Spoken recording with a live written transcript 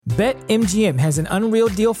BetMGM has an unreal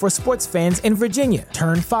deal for sports fans in Virginia.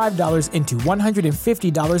 Turn $5 into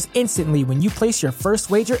 $150 instantly when you place your first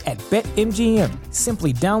wager at BetMGM.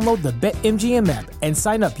 Simply download the BetMGM app and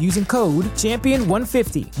sign up using code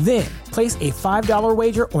Champion150. Then, place a $5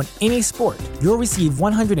 wager on any sport. You'll receive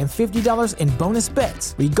 $150 in bonus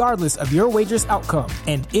bets, regardless of your wager's outcome.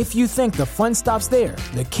 And if you think the fun stops there,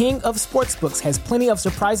 the King of Sportsbooks has plenty of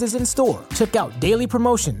surprises in store. Check out daily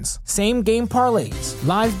promotions, same-game parlays,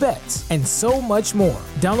 live bets, and so much more.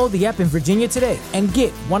 Download the app in Virginia today and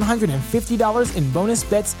get $150 in bonus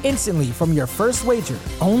bets instantly from your first wager.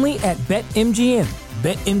 Only at BetMGM.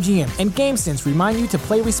 BetMGM and GameSense remind you to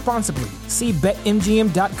play responsibly. See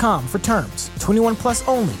BetMGM.com for terms. 21 plus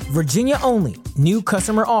only. Virginia only. New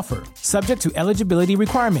customer offer. Subject to eligibility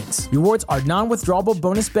requirements. Rewards are non-withdrawable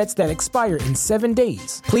bonus bets that expire in 7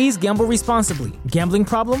 days. Please gamble responsibly. Gambling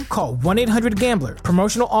problem? Call 1-800-GAMBLER.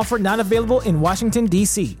 Promotional offer not available in Washington,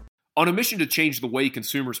 D.C. On a mission to change the way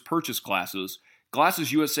consumers purchase glasses,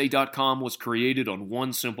 GlassesUSA.com was created on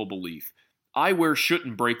one simple belief: eyewear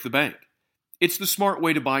shouldn't break the bank. It's the smart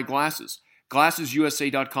way to buy glasses.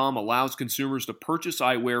 GlassesUSA.com allows consumers to purchase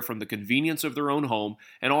eyewear from the convenience of their own home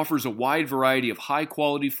and offers a wide variety of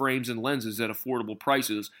high-quality frames and lenses at affordable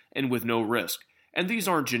prices and with no risk. And these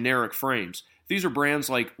aren't generic frames. These are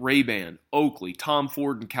brands like Ray-Ban, Oakley, Tom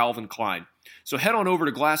Ford, and Calvin Klein. So head on over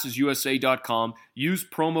to GlassesUSA.com, use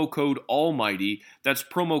promo code ALMIGHTY, that's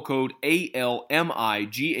promo code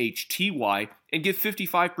ALMIGHTY, and get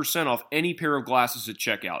 55% off any pair of glasses at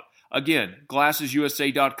checkout. Again,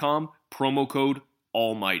 GlassesUSA.com, promo code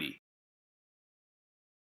ALMIGHTY.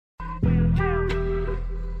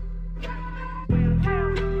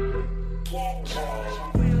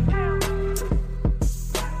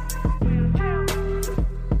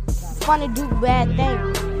 It's fun to do bad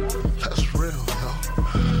things. That's real, yo.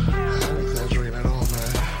 I don't exaggerate at all,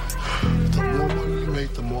 man. The more money you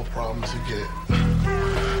make, the more problems you get.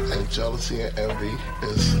 And jealousy and envy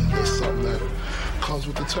is something that comes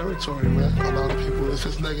with the territory, man. A lot of people, it's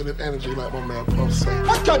just negative energy, like my man Puff said.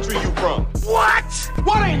 What country you from? What?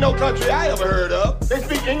 What ain't no country I ever heard of? They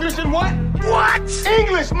speak English and what? What?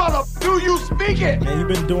 English, mother. Do you speak it? Man, you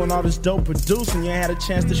been doing all this dope producing. You ain't had a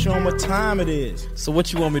chance to show them what time it is. So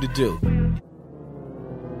what you want me to do?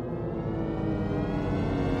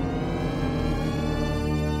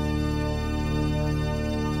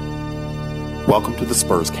 Welcome to the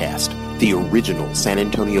Spurscast, the original San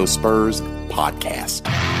Antonio Spurs podcast.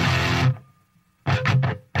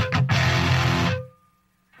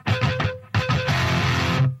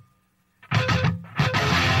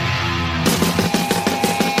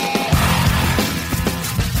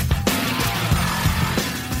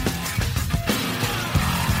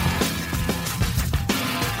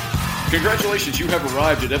 Congratulations, you have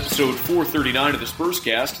arrived at episode 439 of the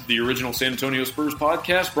Spurscast, the original San Antonio Spurs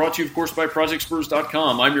podcast, brought to you, of course, by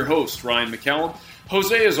ProjectSpurs.com. I'm your host, Ryan McCallum.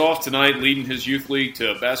 Jose is off tonight, leading his youth league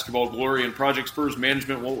to basketball glory, and Project Spurs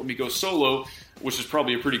management won't let me go solo, which is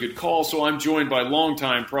probably a pretty good call, so I'm joined by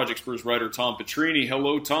longtime Project Spurs writer Tom Petrini.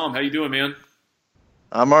 Hello, Tom. How you doing, man?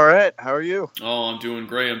 I'm all right. How are you? Oh, I'm doing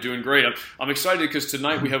great. I'm excited because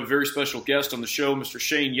tonight we have a very special guest on the show, Mr.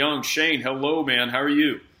 Shane Young. Shane, hello, man. How are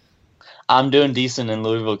you? I'm doing decent in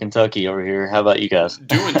Louisville, Kentucky over here. How about you guys?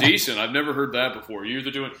 Doing decent. I've never heard that before. You're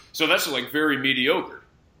doing so. That's like very mediocre.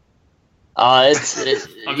 It's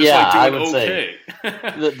yeah, like I would okay.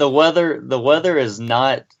 say the weather is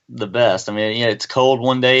not the best. I mean, yeah, it's cold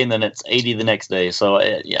one day and then it's 80 the next day. So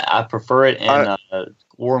yeah, I prefer it in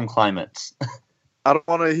warm climates. I don't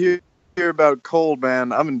want to hear about cold,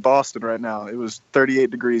 man. I'm in Boston right now. It was 38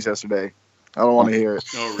 degrees yesterday. I don't want to hear it.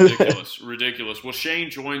 Oh, ridiculous. Well, Shane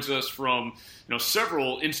joins us from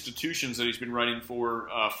several institutions that he's been writing for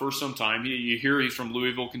some time. You hear he's from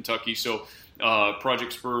Louisville, Kentucky. So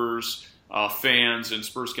Project Spurs fans and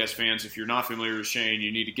Spurscast fans, if you're not familiar with Shane,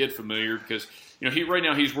 you need to get familiar because right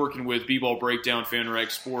now he's working with B-Ball Breakdown,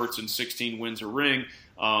 FanRag Sports, and 16 Wins a Ring,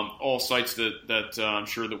 all sites that I'm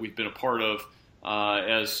sure that we've been a part of.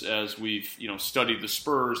 As we've studied the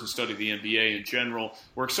Spurs and studied the NBA in general.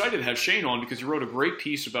 We're excited to have Shane on because he wrote a great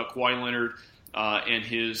piece about Kawhi Leonard and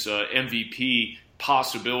his MVP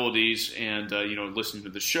possibilities. And listening to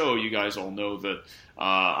the show, you guys all know that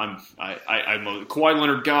I'm a Kawhi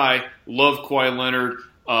Leonard guy. Love Kawhi Leonard.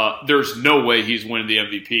 There's no way he's winning the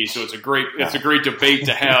MVP, so it's a great debate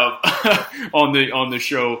to have on the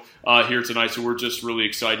show here tonight. So we're just really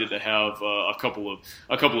excited to have a couple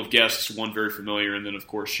of guests, one very familiar, and then of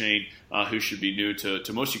course Shane, who should be new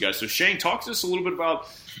to most of you guys. So Shane, talk to us a little bit about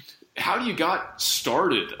how do you got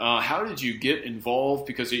started? How did you get involved?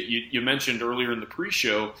 Because you mentioned earlier in the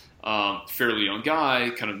pre-show, fairly young guy,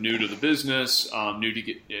 kind of new to the business, new to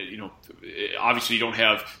get, obviously you don't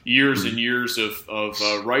have years and years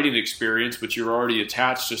of writing experience, but you're already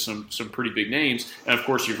attached to some pretty big names. And of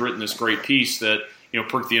course, you've written this great piece that,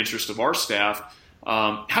 perked the interest of our staff.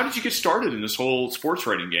 How did you get started in this whole sports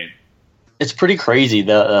writing game? It's pretty crazy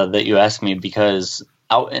that you asked me, because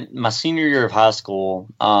in my senior year of high school,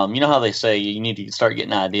 you know how they say you need to start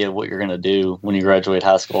getting an idea of what you're going to do when you graduate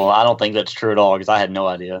high school. I don't think that's true at all, because I had no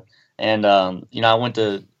idea. And I went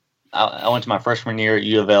to my freshman year at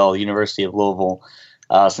U of L, University of Louisville,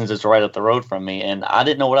 since it's right up the road from me, and I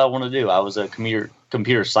didn't know what I wanted to do. I was a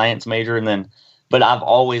computer science major, but I've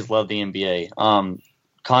always loved the NBA.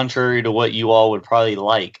 Contrary to what you all would probably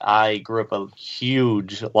like, I grew up a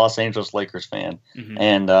huge Los Angeles Lakers fan,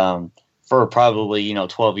 and for probably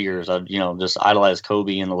 12 years, I just idolized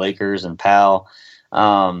Kobe and the Lakers and Powell.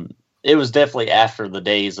 It was definitely after the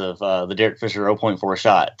days of the Derek Fisher 0.4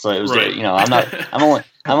 shot, so it was I'm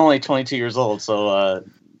only 22 years old, so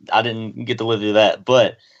I didn't get to live through that.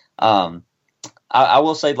 But I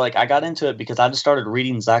will say, I got into it because I just started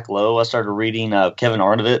reading Zach Lowe. I started reading Kevin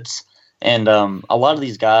Arnovitz. And a lot of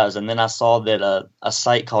these guys, and then I saw that a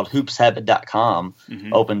site called hoopshabit.com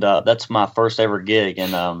opened up. That's my first ever gig,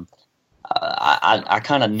 and I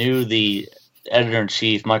kind of knew the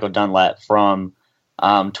editor-in-chief, Michael Dunlap, from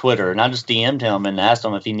Twitter, and I just DM'd him and asked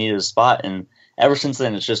him if he needed a spot. And ever since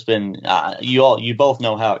then, it's just been you both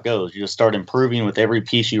know how it goes. You just start improving with every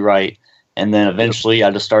piece you write, and then eventually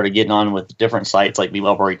I just started getting on with different sites like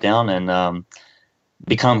B-Ball Breakdown and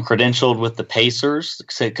become credentialed with the Pacers,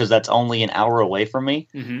 because that's only an hour away from me.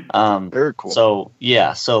 Very cool. So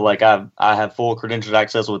I have full credentialed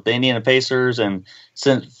access with the Indiana Pacers, and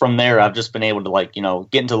since from there I've just been able to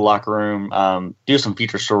get into the locker room, do some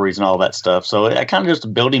feature stories and all that stuff. So I kind of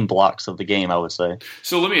just building blocks of the game, I would say.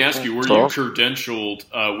 So let me ask you, were you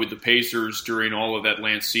credentialed with the Pacers during all of that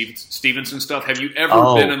Lance Stevenson stuff? Have you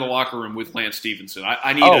ever been in the locker room with Lance Stevenson?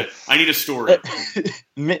 I need a story.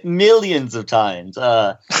 Millions of times.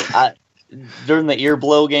 During the ear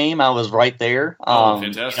blow game, I was right there.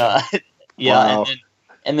 Fantastic! Wow.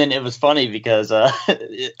 And then it was funny because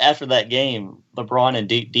after that game, LeBron and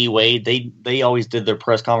D Wade, they always did their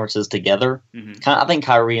press conferences together. I think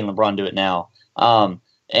Kyrie and LeBron do it now.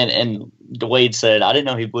 And Wade said, "I didn't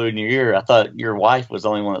know he blew in your ear. I thought your wife was the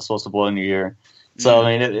only one that's supposed to blow in your ear." So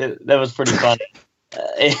I mean, that was pretty funny.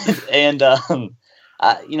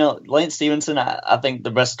 Lance Stevenson, I think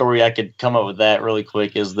the best story I could come up with that really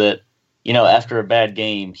quick is that, after a bad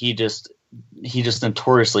game, he just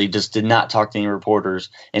notoriously just did not talk to any reporters,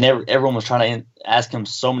 and everyone was trying to ask him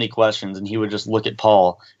so many questions, and he would just look at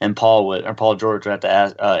Paul, and Paul George would have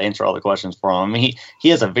to answer all the questions for him. I mean, he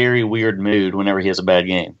has a very weird mood whenever he has a bad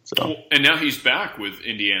game. So, and now he's back with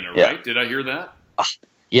Indiana, right? Did I hear that?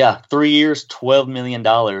 Yeah, 3 years, $12 million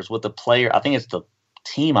with the player. I think it's the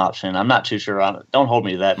team option. I'm not too sure. Don't hold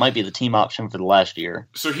me to that. It might be the team option for the last year.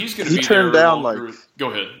 So he's going to be turned there down longer. Go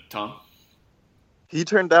ahead, Tom. He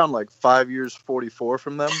turned down 5 years, 44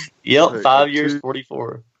 from them. Yep, 5 years,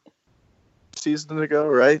 44. Seasons ago,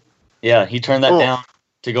 right? Yeah, he turned that down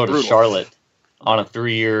to go to Charlotte on a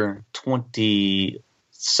 3-year, $27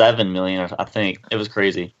 million. I think it was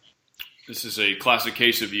crazy. This is a classic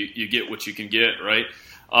case of you get what you can get, right?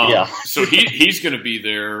 So he's going to be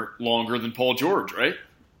there longer than Paul George, right?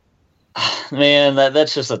 Man,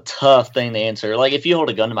 that's just a tough thing to answer. If you hold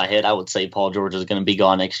a gun to my head, I would say Paul George is going to be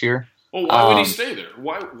gone next year. Well, why would he stay there?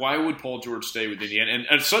 Why would Paul George stay with Indiana?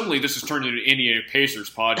 And suddenly this has turned into an Indiana Pacers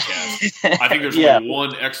podcast. I think there's only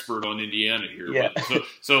one expert on Indiana here. Yeah. But,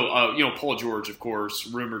 Paul George, of course,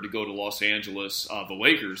 rumored to go to Los Angeles, the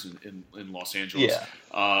Lakers in Los Angeles,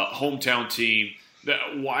 hometown team.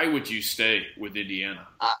 Why would you stay with Indiana?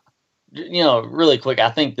 Really quick,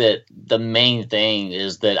 I think that the main thing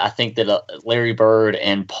is that I think that Larry Bird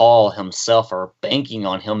and Paul himself are banking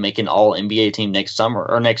on him making All-NBA team next summer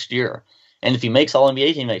or next year. And if he makes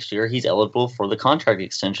All-NBA team next year, he's eligible for the contract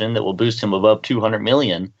extension that will boost him above $200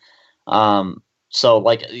 million.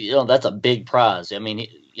 That's a big prize. I mean,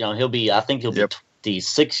 he'll be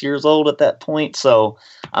 26 years old at that point. So,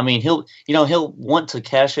 I mean, he'll want to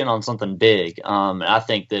cash in on something big. And I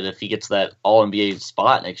think that if he gets that All-NBA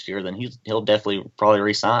spot next year, then he'll definitely probably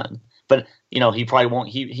resign. But, he probably won't.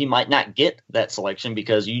 He might not get that selection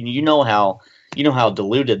because you know how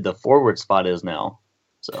diluted the forward spot is now.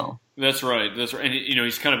 So that's right. And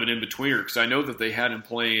he's kind of an in-betweener because I know that they had him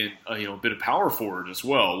playing a bit of power forward as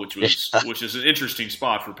well, which is an interesting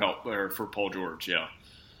spot for Paul George. Yeah.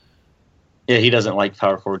 Yeah, he doesn't like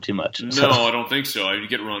power forward too much. No, I don't think so. You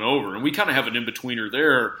get run over. And we kind of have an in-betweener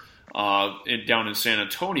there down in San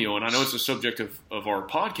Antonio. And I know it's the subject of our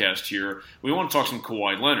podcast here. We want to talk some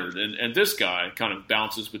Kawhi Leonard. And this guy kind of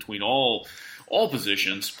bounces between all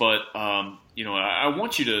positions. But, I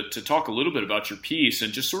want you to talk a little bit about your piece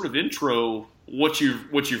and just sort of intro what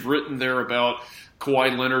you've written there about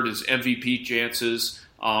Kawhi Leonard, his MVP chances.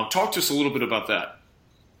 Talk to us a little bit about that.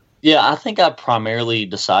 Yeah, I think I primarily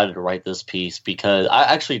decided to write this piece because I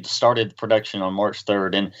actually started production on March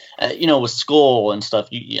 3rd. And, with school and stuff,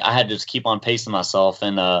 I had to just keep on pacing myself.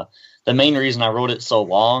 And the main reason I wrote it so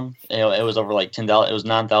long, it was over like 10,000, it was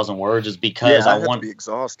 9,000 words, is because I wanted to be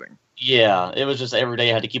exhausting. Yeah, it was just every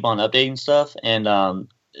day I had to keep on updating stuff. And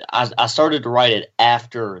I started to write it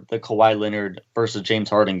after the Kawhi Leonard versus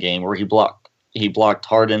James Harden game where he blocked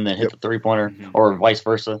Harden, then hit the three-pointer, or vice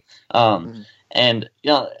versa. And,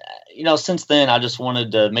 since then, I just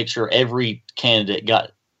wanted to make sure every candidate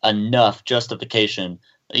got enough justification,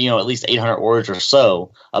 at least 800 words or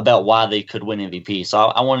so about why they could win MVP. So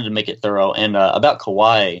I wanted to make it thorough. And about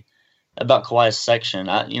Kawhi's section,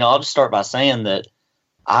 I'll just start by saying that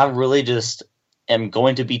I really just am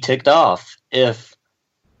going to be ticked off if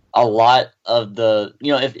a lot of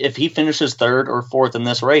if he finishes third or fourth in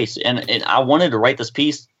this race. And I wanted to write this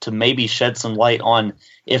piece to maybe shed some light on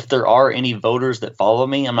if there are any voters that follow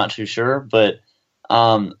me. I'm not too sure, but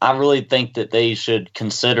I really think that they should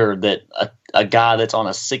consider that a guy that's on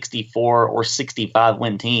a 64 or 65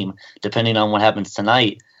 win team, depending on what happens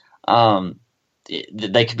tonight,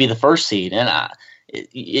 they could be the first seed. And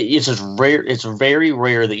it's just rare. It's very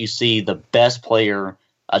rare that you see the best player,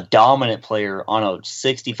 a dominant player on a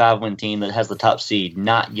 65-win team that has the top seed,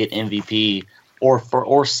 not get MVP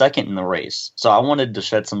or second in the race. So I wanted to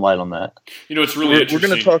shed some light on that. It's really interesting. We're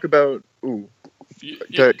going to talk about.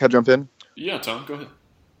 Can I jump in? Yeah, Tom, go ahead.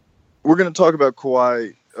 We're going to talk about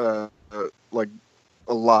Kawhi a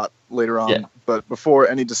lot later on. Yeah. But before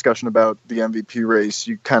any discussion about the MVP race,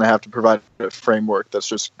 you kind of have to provide a framework. That's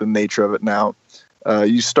just the nature of it now.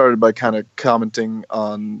 You started by kind of commenting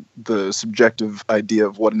on the subjective idea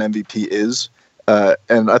of what an MVP is.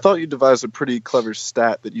 And I thought you devised a pretty clever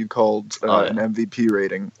stat that you called an MVP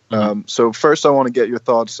rating. So first I want to get your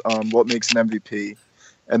thoughts on what makes an MVP.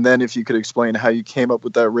 And then if you could explain how you came up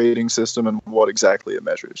with that rating system and what exactly it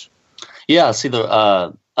measures. Yeah, see,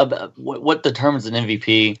 what determines an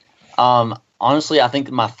MVP, honestly, I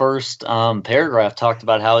think my first paragraph talked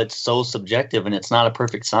about how it's so subjective and it's not a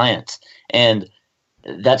perfect science. And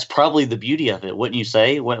that's probably the beauty of it, wouldn't you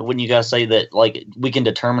say? Wouldn't you guys say that we can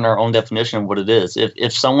determine our own definition of what it is?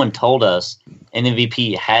 If someone told us an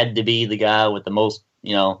MVP had to be the guy with the most,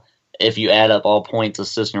 if you add up all points,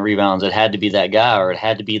 assists, and rebounds, it had to be that guy, or it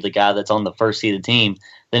had to be the guy that's on the first seeded team,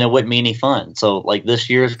 then it wouldn't be any fun. So this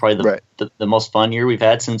year is probably the most fun year we've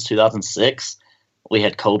had since 2006. We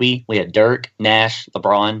had Kobe, we had Dirk, Nash,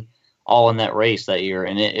 LeBron, all in that race that year,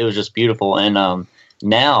 and it was just beautiful. And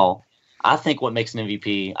now I think what makes an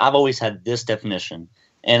MVP, I've always had this definition,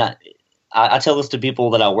 and I tell this to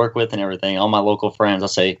people that I work with and everything, all my local friends. I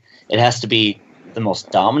say it has to be the most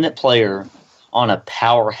dominant player on a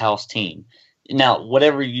powerhouse team. Now,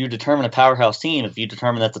 whatever you determine a powerhouse team, if you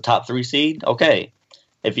determine that's a top 3 seed, okay.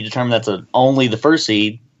 If you determine that's only the first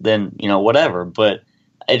seed, then, whatever. But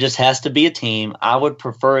it just has to be a team. I would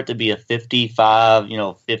prefer it to be a 55,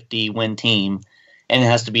 50-win team, and it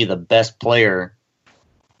has to be the best player.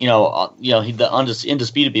 He's the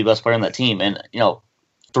indisputed best player on that team. And,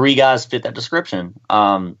 3 guys fit that description.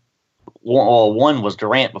 One was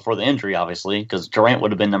Durant before the injury, obviously, because Durant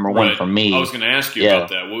would have been number one for me. I was going to ask you about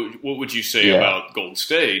that. What would you say about Golden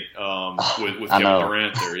State with Kevin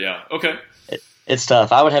Durant there? Yeah. Okay. It's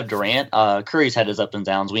tough. I would have Durant. Curry's had his ups and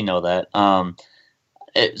downs. We know that.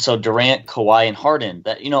 So Durant, Kawhi, and Harden.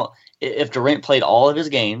 That if Durant played all of his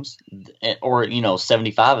games, or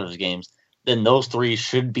 75 of his games, then those 3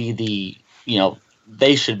 should be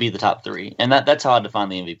they should be the top 3, and that's how I define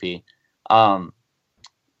the MVP.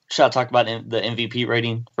 Should I talk about the MVP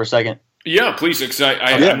rating for a second? Yeah, please, because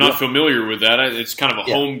I'm not familiar with that. It's kind of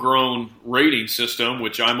a homegrown rating system,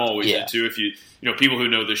 which I'm always into. If people who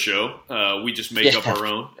know the show, we just make up our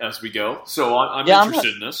own as we go. So I'm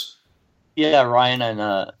interested in this. Yeah, Ryan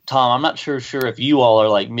and Tom, I'm not sure if you all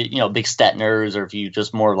are big stat nerds, or if you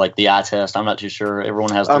just more like the eye test. I'm not too sure.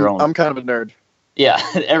 Everyone has their own. I'm kind of a nerd. Yeah,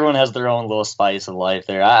 everyone has their own little spice of life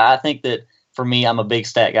there. I think that for me, I'm a big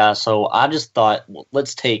stat guy, so I just thought,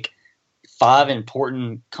 let's take 5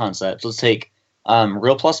 important concepts. Let's take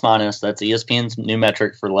real plus minus. That's ESPN's new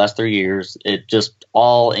metric for the last 3 years. It just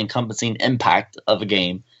all encompassing impact of a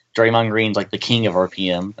game. Draymond Green's like the king of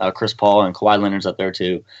RPM. Chris Paul and Kawhi Leonard's up there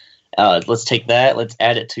too. Let's take that. Let's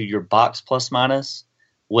add it to your box plus minus,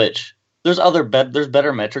 which there's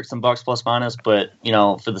better metrics than box plus minus, but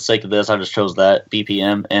for the sake of this, I just chose that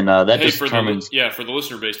BPM, and that just determines. For the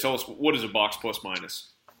listener base, tell us what is a box plus minus.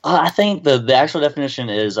 I think the actual definition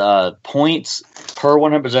is points per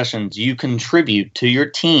 100 possessions you contribute to your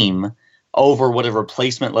team over what a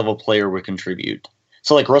replacement level player would contribute.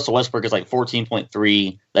 So like Russell Westbrook is like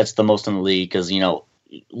 14.3. That's the most in the league because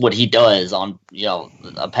what he does on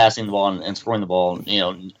passing the ball and scoring the ball.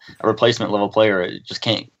 A replacement level player just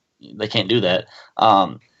can't. They can't do that.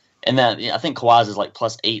 And then I think Kawhi's is like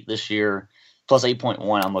 +8 this year,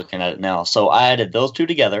 +8.1. I'm looking at it now. So I added those two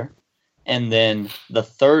together. And then the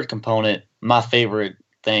third component, my favorite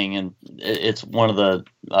thing, and it's one of the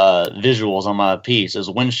visuals on my piece, is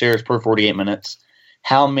win shares per 48 minutes.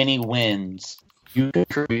 How many wins you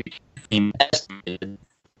contribute to your team estimated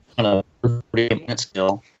on a per 48 minute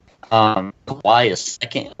scale. Kawhi is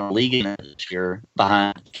second in the league in it this year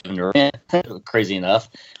behind Kevin Durant, crazy enough.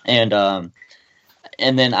 And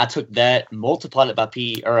then I took that, multiplied it by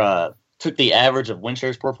took the average of win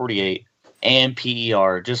shares per 48 and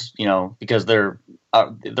PER, just because they're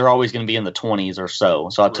always going to be in the 20s or so.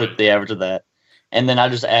 So I took the average of that, and then I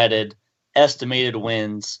just added estimated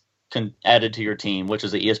wins added to your team, which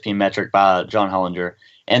is the ESPN metric by John Hollinger,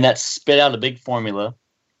 and that spit out a big formula,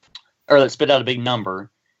 or that spit out a big number,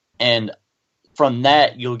 and from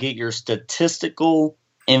that you'll get your statistical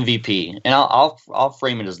MVP. And I'll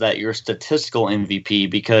frame it as that, your statistical MVP,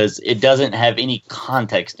 because it doesn't have any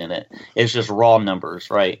context in it. It's just raw numbers,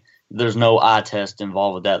 right? There's no eye test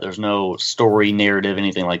involved with that. There's no story, narrative,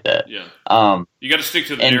 anything like that. Yeah. You got to stick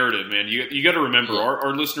to the narrative, man. You got to remember,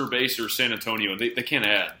 our listener base are San Antonio. They can't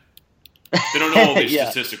add. They don't know all these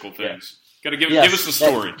statistical things. Got to give us the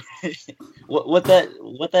story. What that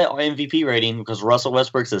MVP rating, because Russell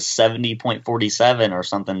Westbrook's is 70.47 or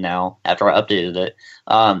something now after I updated it.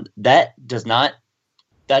 That does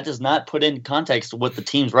not put in context what the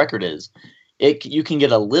team's record is. You can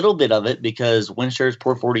get a little bit of it because win shares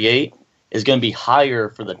per 48 is going to be higher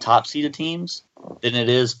for the top seeded teams than it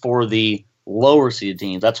is for the lower seeded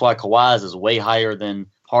teams. That's why Kawhi's is way higher than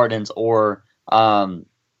Harden's or Russell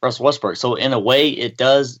Westbrook. So in a way, it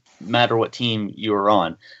does matter what team you're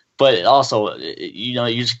on, but it also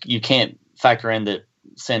you can't factor in that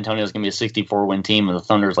San Antonio is going to be a 64 win team and the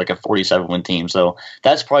Thunder is like a 47 win team. So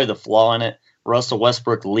that's probably the flaw in it. Russell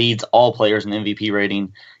Westbrook leads all players in MVP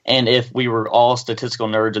rating. And if we were all statistical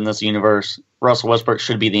nerds in this universe, Russell Westbrook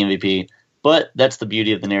should be the MVP. But that's the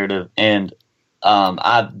beauty of the narrative. And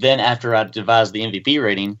after I devised the MVP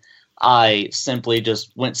rating, I simply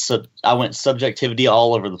just went subjectivity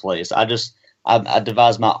all over the place. I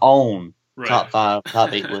devised my own top 5,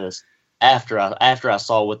 top 8 list after I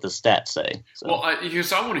saw what the stats say. So. Well,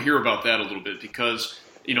 because I want to hear about that a little bit because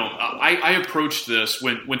I approached this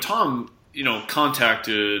when Tom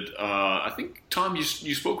contacted, I think, Tom, you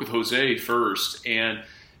spoke with Jose first, and,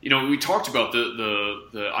 we talked about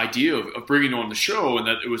the idea of bringing on the show and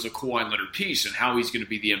that it was a Kawhi Leonard piece and how he's going to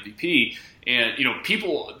be the MVP. And,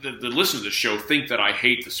 people that listen to the show think that I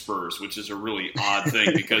hate the Spurs, which is a really odd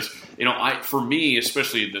thing because, for me,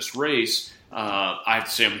 especially in this race, I have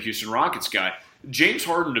to say I'm a Houston Rockets guy. James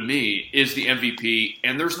Harden, to me, is the MVP,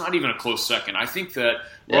 and there's not even a close second. I think that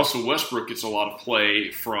Russell Westbrook gets a lot of play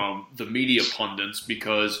from the media pundits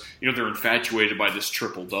because, they're infatuated by this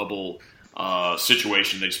triple-double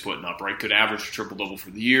situation that he's putting up, right? Could average a triple-double for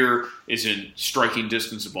the year, is in striking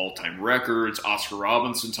distance of all-time records, Oscar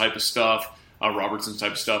Robertson type of stuff.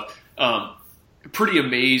 Pretty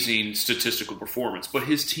amazing statistical performance. But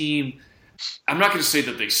his team, I'm not going to say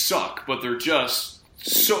that they suck, but they're just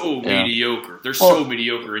so mediocre. They're so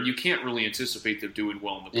mediocre, and you can't really anticipate them doing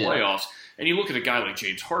well in the playoffs. And you look at a guy like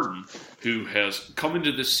James Harden, who has come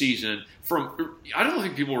into this season from – I don't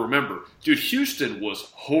think people remember. Dude, Houston was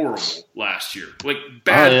horrible last year. Like,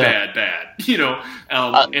 bad.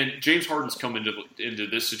 And James Harden's come into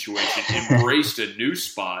this situation, embraced a new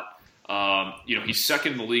spot. He's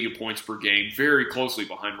second in the league in points per game, very closely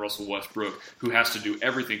behind Russell Westbrook, who has to do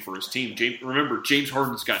everything for his team. Remember, James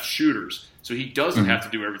Harden's got shooters, so he doesn't have to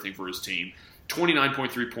do everything for his team.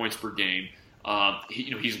 29.3 points per game.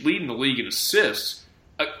 He's leading the league in assists.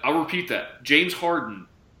 I'll repeat that. James Harden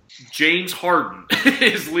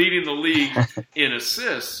is leading the league in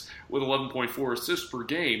assists with 11.4 assists per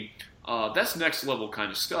game. That's next level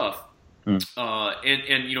kind of stuff. And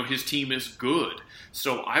his team is good.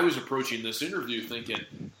 So I was approaching this interview thinking,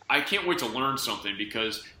 I can't wait to learn something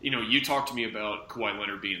because, you talked to me about Kawhi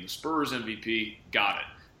Leonard being the Spurs MVP. Got it.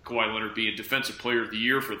 Kawhi Leonard being Defensive Player of the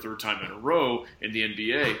Year for the third time in a row in the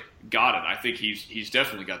NBA. Got it. I think he's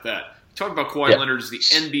definitely got that. Talk about Kawhi Leonard as the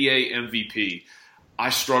NBA MVP. I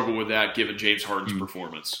struggle with that given James Harden's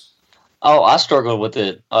performance. Oh, I struggle with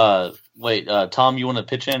it. Wait, Tom, you want to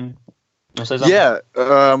pitch in? You want to say something?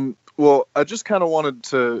 Yeah. Well, I just kind of wanted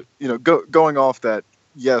to, going off that,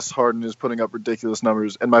 yes, Harden is putting up ridiculous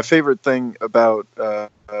numbers. And my favorite thing about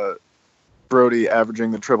Brody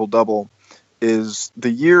averaging the triple-double is the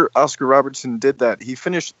year Oscar Robertson did that, he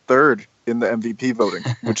finished third in the MVP voting,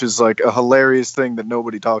 which is like a hilarious thing that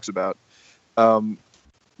nobody talks about.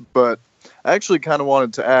 But I actually kind of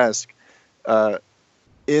wanted to ask,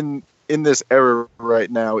 in this era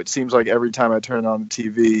right now, it seems like every time I turn on the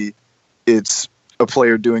TV, it's a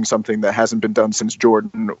player doing something that hasn't been done since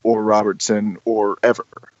Jordan or Robertson or ever.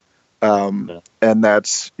 And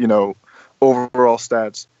that's, overall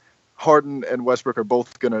stats. Harden and Westbrook are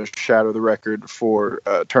both going to shatter the record for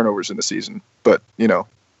turnovers in the season. But,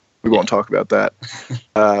 we won't talk about that.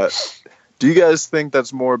 Do you guys think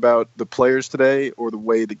that's more about the players today or the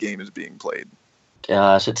way the game is being played?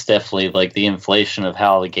 Gosh, it's definitely like the inflation of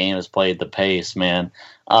how the game is played, the pace, man.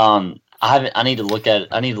 I need to look at it.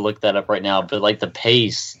 I need to look that up right now. But like the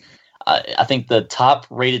pace, I think the top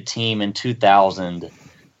rated team in 2000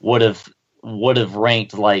 would have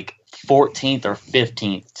ranked like 14th or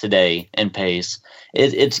 15th today in pace.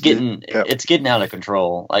 It's getting out of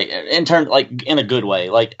control. Like in a good way.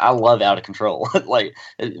 Like I love out of control. Like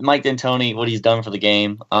Mike D'Antoni, what he's done for the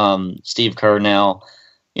game. Steve Kerr now.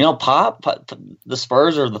 Pop, the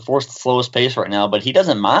Spurs are the fourth slowest pace right now, but he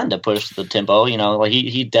doesn't mind to push the tempo. Like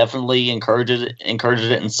he definitely encourages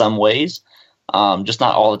it in some ways, just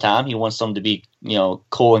not all the time. He wants them to be,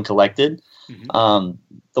 cool and collected. Mm-hmm.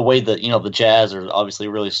 The way that the Jazz are obviously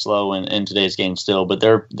really slow in today's game still, but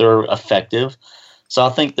they're effective. So I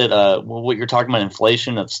think that what you're talking about,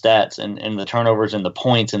 inflation of stats and the turnovers and the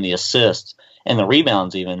points and the assists and the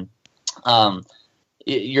rebounds, even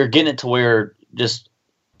you're getting it to where just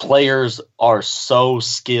players are so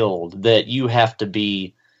skilled that you have to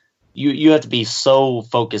be so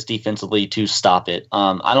focused defensively to stop it.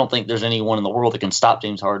 I don't think there's anyone in the world that can stop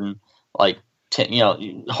James Harden. Like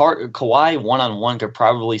Kawhi one-on-one could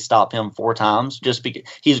probably stop him 4 times just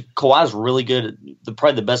because Kawhi's really good,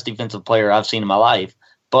 probably the best defensive player I've seen in my life.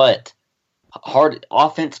 But hard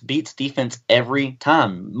offense beats defense every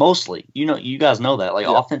time. Mostly, you guys know that. Like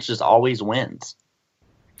offense just always wins.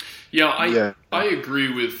 Yeah, I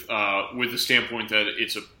agree with the standpoint that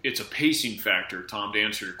it's a pacing factor, Tom, to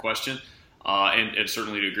answer your question, and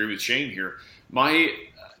certainly to agree with Shane here.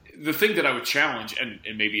 The thing that I would challenge, and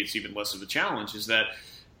maybe it's even less of a challenge, is that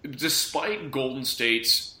despite Golden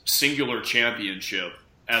State's singular championship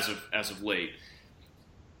as of late,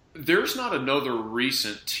 there's not another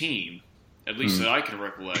recent team, at least that I can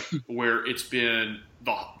recollect, where it's been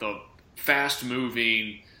the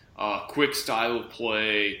fast-moving, quick style of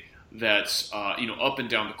play that's up and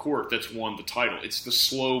down the court that's won the title. It's the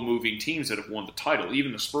slow-moving teams that have won the title.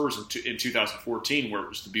 Even the Spurs in 2014, where it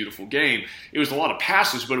was the beautiful game, it was a lot of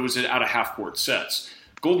passes, but it was out of half-court sets.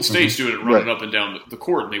 Golden State's doing it running up and down the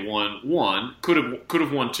court, and they won 1. Could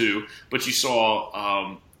have won 2, but you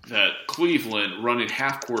saw that Cleveland running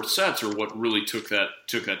half-court sets are what really took that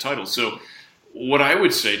title. So what I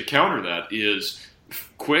would say to counter that is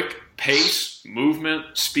quick pace,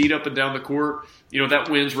 movement, speed up and down the court. That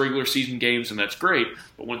wins regular season games, and that's great.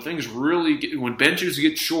 But when when benches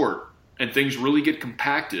get short and things really get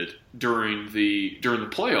compacted during the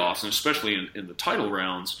playoffs, and especially in the title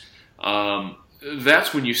rounds,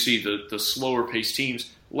 that's when you see the slower paced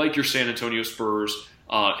teams like your San Antonio Spurs.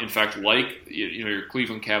 In fact, like your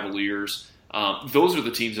Cleveland Cavaliers. Those are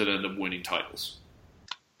the teams that end up winning titles.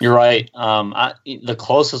 You're right. The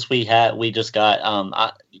closest we just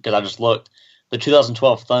got, because I just looked, the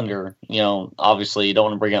 2012 Thunder, obviously you don't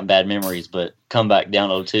want to bring up bad memories, but come back down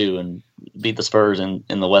 0-2 and beat the Spurs in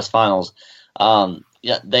the West Finals.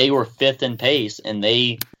 They were 5th in pace, and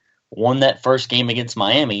they won that first game against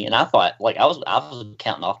Miami. And I thought, I was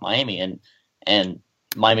counting off Miami, and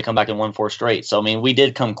Miami come back and won 4 straight. So, we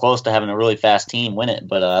did come close to having a really fast team win it.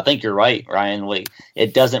 But I think you're right, Ryan.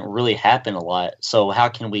 It doesn't really happen a lot. So how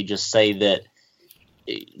can we just say that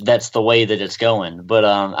that's the way that it's going? But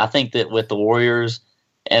I think that with the Warriors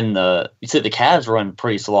and the Cavs run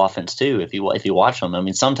pretty slow offense too. If you watch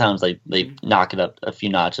them, sometimes they knock it up a few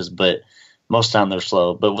notches, but most of the time they're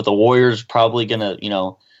slow. But with the Warriors probably gonna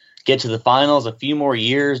get to the finals a few more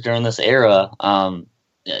years during this era,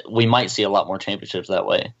 we might see a lot more championships that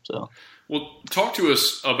way. So, well, talk to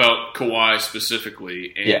us about Kawhi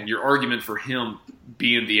specifically and your argument for him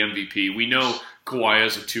being the MVP. We know Kawhi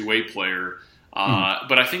is a two-way player,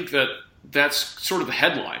 but I think that's sort of the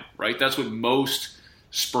headline, right? That's what most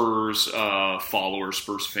Spurs followers,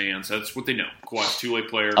 Spurs fans, that's what they know. Kawhi's a two-way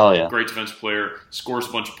player, great defensive player, scores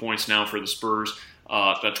a bunch of points now for the Spurs.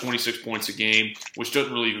 That 26 points a game, which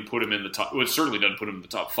doesn't really even put him in the top. Well, it certainly doesn't put him in the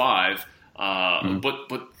top 5.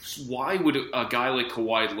 But why would a guy like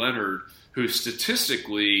Kawhi Leonard, who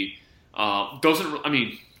statistically doesn't? I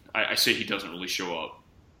mean, I say he doesn't really show up,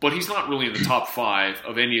 but he's not really in the top 5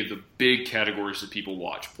 of any of the big categories that people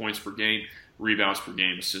watch: points per game, rebounds per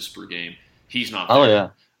game, assists per game. He's not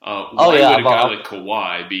there. Why would a guy like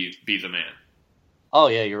Kawhi be the man? Oh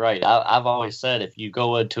yeah, you're right. I've always said if you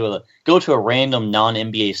go to a random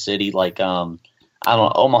non-NBA city like I don't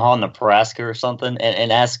know, Omaha, Nebraska or something,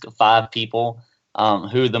 and ask 5 people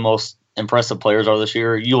who the most impressive players are this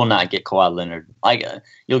year, you will not get Kawhi Leonard.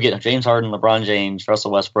 You'll get James Harden, LeBron James,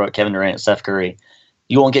 Russell Westbrook, Kevin Durant, Steph Curry.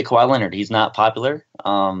 You won't get Kawhi Leonard. He's not popular.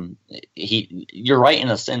 You're right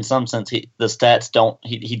in some sense. The stats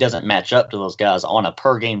he doesn't match up to those guys on a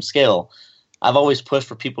per game scale. I've always pushed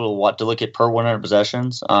for people to look at per 100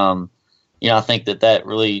 possessions. I think that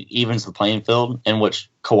really evens the playing field, in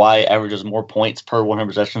which Kawhi averages more points per 100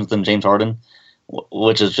 possessions than James Harden,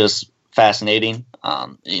 which is just fascinating.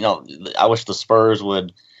 I wish the Spurs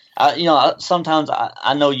would. Sometimes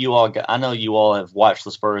I know you all have watched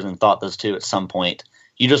the Spurs and thought this too at some point.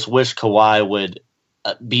 You just wish Kawhi would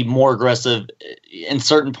be more aggressive in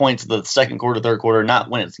certain points of the second quarter, third quarter,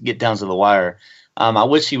 not when it get down to the wire. I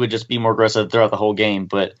wish he would just be more aggressive throughout the whole game,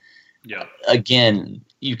 but again,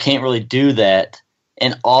 you can't really do that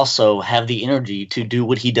and also have the energy to do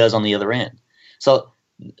what he does on the other end. So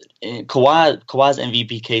Kawhi's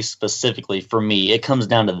MVP case specifically for me, it comes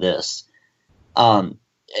down to this.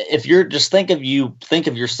 If you're just think of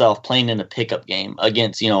yourself playing in a pickup game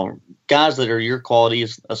against, guys that are your quality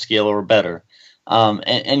of skill or better,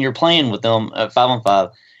 and you're playing with them at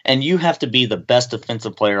 5-on-5. And you have to be the best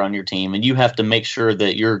defensive player on your team, and you have to make sure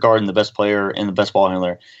that you're guarding the best player and the best ball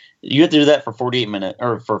handler. You have to do that for 48 minutes,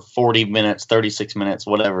 or for 40 minutes, 36 minutes,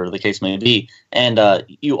 whatever the case may be. And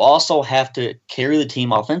you also have to carry the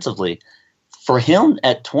team offensively. For him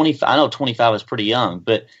at 25, I know 25 is pretty young,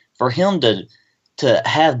 but for him to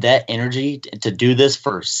have that energy to do this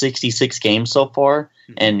for 66 games so far,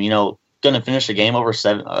 and going to finish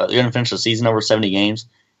the season over 70 games.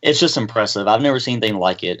 It's just impressive. I've never seen anything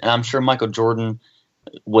like it. And I'm sure Michael Jordan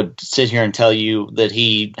would sit here and tell you that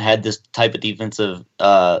he had this type of defensive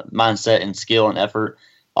mindset and skill and effort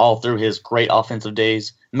all through his great offensive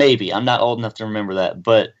days. Maybe. I'm not old enough to remember that.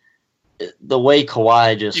 But the way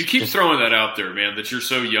Kawhi You keep throwing that out there, man, that you're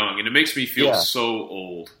so young. And it makes me feel so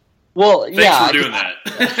old. Well, Thanks for doing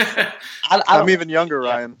that. I'm even younger,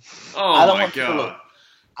 Ryan. Oh, my God.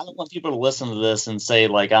 I don't want people to listen to this and say,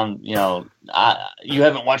 like, you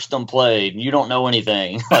haven't watched them play. You don't know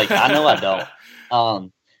anything. Like, I know I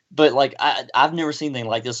don't. But, like, I've never seen anything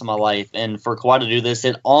like this in my life. And for Kawhi to do this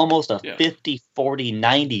at almost a 50, 40,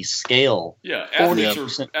 90 scale. Yeah,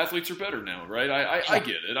 athletes are better now, right? I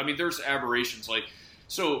get it. I mean, there's aberrations. Like,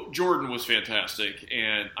 so Jordan was fantastic.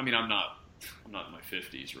 And, I mean, I'm not in my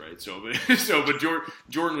 50s, right? But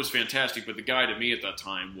Jordan was fantastic. But the guy to me at that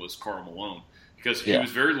time was Karl Malone. Because he was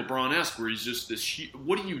very LeBron-esque, where he's just this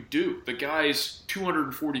what do you do? The guy's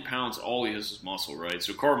 240 pounds, all he has is muscle, right?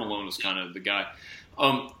 So Karl Malone is kind of the guy.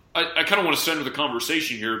 I kind of want to center the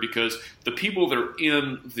conversation here because the people that are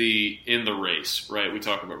in the race, right? We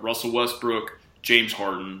talk about Russell Westbrook, James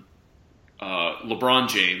Harden, LeBron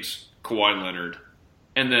James, Kawhi Leonard,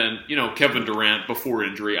 and then, Kevin Durant before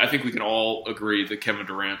injury. I think we can all agree that Kevin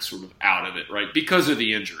Durant's sort of out of it, right? Because of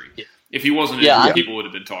the injury. Yeah. If he wasn't injured, people would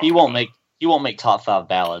have been talking about it. He won't make top 5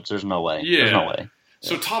 ballots. There's no way. Yeah. There's no way.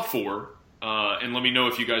 So top 4, and let me know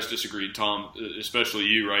if you guys disagree, Tom, especially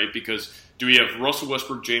you, right? Because do we have Russell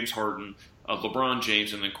Westbrook, James Harden, LeBron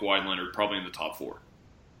James, and then Kawhi Leonard probably in the top 4?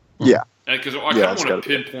 Yeah. Because I kind of want to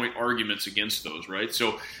pinpoint arguments against those, right?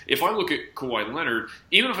 So if I look at Kawhi Leonard,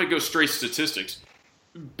 even if I go straight statistics,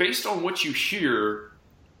 based on what you hear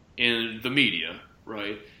in the media,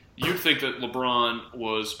 right, you'd think that LeBron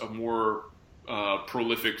was a more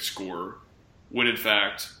prolific scorer, when in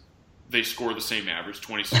fact they score the same average,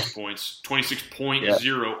 26 points,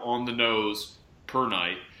 26.0 on the nose per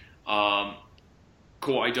night.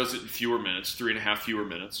 Kawhi does it in fewer minutes, 3.5 fewer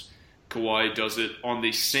minutes. Kawhi does it on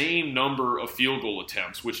the same number of field goal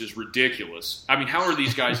attempts, which is ridiculous. I mean, how are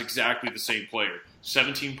these guys exactly the same player?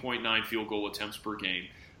 17.9 field goal attempts per game.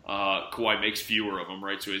 Kawhi makes fewer of them,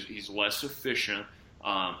 right? So he's less efficient.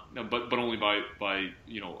 But only by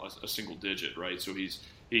a single digit, right? So he's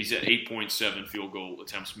at 8.7 field goal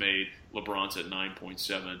attempts made. LeBron's at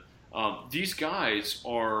 9.7. These guys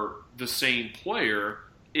are the same player,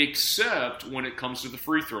 except when it comes to the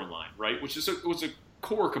free throw line, right? Which was a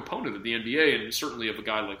core component of the NBA and certainly of a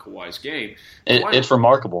guy like Kawhi's game. It's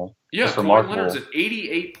remarkable. Yeah, it's Kawhi Leonard's an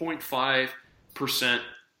 88.5%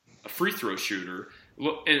 free throw shooter.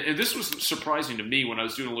 And this was surprising to me when I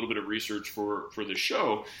was doing a little bit of research for the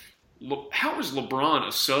show. How is LeBron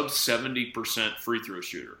a sub 70% free throw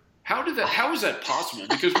shooter? How is that possible?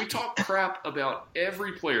 Because we talk crap about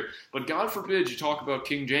every player, but God forbid you talk about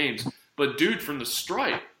King James. But dude, from the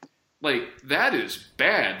stripe, like that is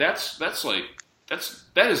bad. That is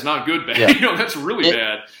not good bad. Yeah. That's really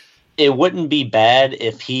bad. It wouldn't be bad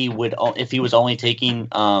if he was only taking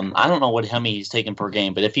I don't know how many he's taking per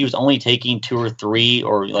game, but if he was only taking 2 or 3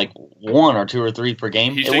 or like 1 or 2 or 3 per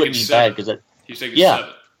game, it wouldn't be bad because he's taking 7.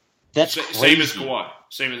 That's same as Kawhi.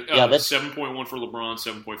 Same as that's 7.1 for LeBron,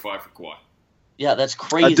 7.5 for Kawhi. Yeah, that's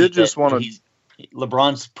crazy. I did just want to.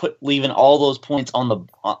 LeBron's leaving all those points on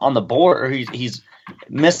the board, or he's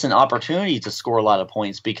missing opportunity to score a lot of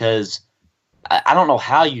points because I don't know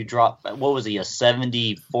how you drop. What was he, a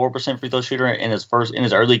 74% free throw shooter in his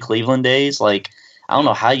early Cleveland days? Like I don't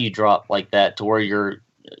know how you drop like that to where you're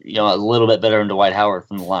a little bit better than Dwight Howard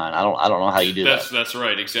from the line. I don't know how you do that. That's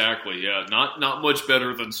right, exactly. Yeah, not much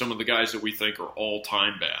better than some of the guys that we think are all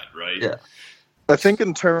time bad, right? Yeah, I think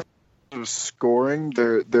in terms of scoring,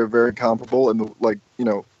 they're very comparable, and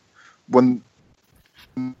when.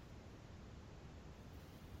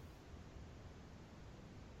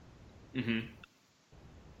 Mm-hmm.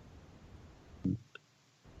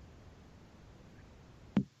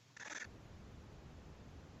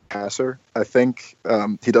 Passer, I think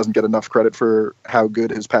he doesn't get enough credit for how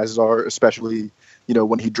good his passes are, especially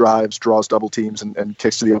when he draws double teams and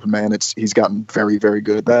kicks to the open man. He's gotten very, very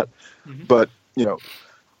good at that. Mm-hmm. But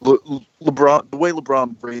LeBron, the way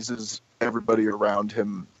LeBron raises everybody around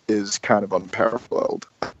him is kind of unparalleled,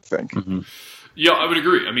 I think. Mm-hmm. Yeah, I would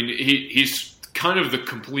agree. I mean, he's kind of the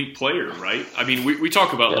complete player, right? I mean, we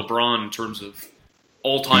talk about LeBron in terms of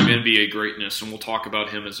all-time NBA greatness, and we'll talk about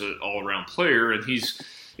him as an all-around player, and he's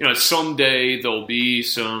someday there'll be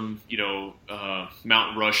some,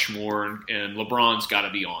 Mount Rushmore, and LeBron's got to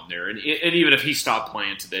be on there. And even if he stopped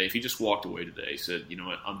playing today, if he just walked away today, said, you know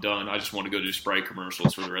what, I'm done, I just want to go do Sprite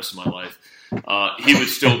commercials for the rest of my life, he would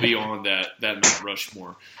still be on that Mount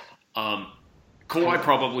Rushmore. Kawhi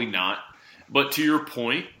probably not. But to your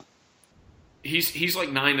point, he's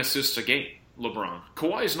like 9 assists a game. LeBron.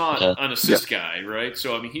 Kawhi's not an assist guy, right?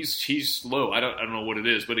 So I mean, he's low. I don't know what it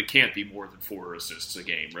is, but it can't be more than 4 assists a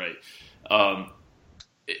game, right?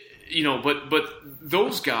 But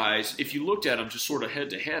those guys, if you looked at them just sort of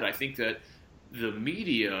head to head, I think that the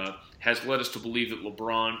media has led us to believe that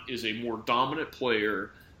LeBron is a more dominant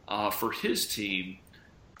player for his team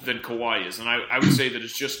than Kawhi is, and I would say that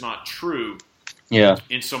it's just not true. Yeah.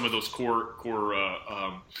 In some of those core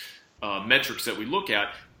metrics that we look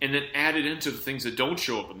at. And then added into the things that don't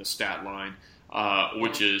show up in the stat line,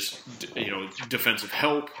 which is defensive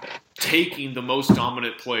help, taking the most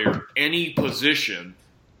dominant player any position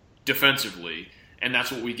defensively, and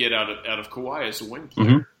that's what we get out of Kawhi as a wing player.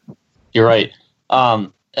 Mm-hmm. You're right.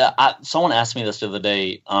 Someone asked me this the other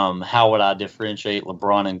day. How would I differentiate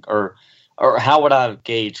LeBron or how would I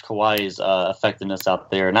gauge Kawhi's effectiveness out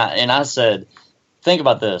there? And I said, think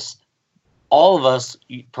about this. All of us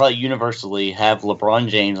probably universally have LeBron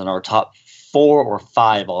James in our top 4 or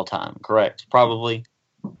 5 all time, correct? Probably,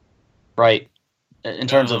 right? In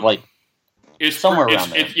terms of like, it's somewhere around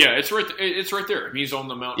there. It's right. It's right there. He's on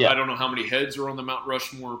the Mount. Yeah. I don't know how many heads are on the Mount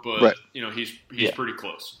Rushmore, but he's pretty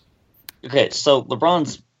close. Okay, so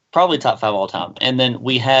LeBron's probably top 5 all time, and then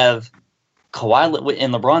we have Kawhi,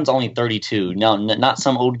 and LeBron's only 32. Now, not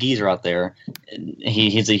some old geezer out there.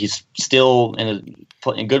 He's still in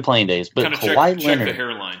good playing days. But kind of Kawhi Leonard,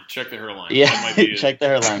 check the hairline. Yeah, check the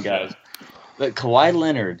hairline, guys. But Kawhi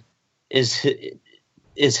Leonard is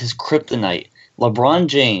his kryptonite. LeBron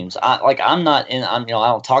James, I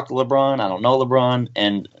don't talk to LeBron. I don't know LeBron,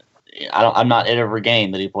 and I'm not at every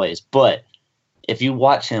game that he plays. But if you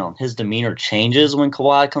watch him, his demeanor changes when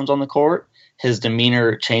Kawhi comes on the court. His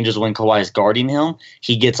demeanor changes when Kawhi is guarding him.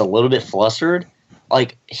 He gets a little bit flustered.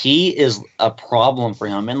 Like, he is a problem for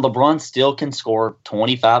him. And LeBron still can score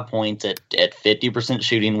 25 points at 50%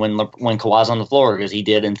 shooting when Kawhi's on the floor, because he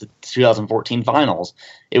did in the 2014 finals.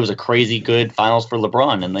 It was a crazy good finals for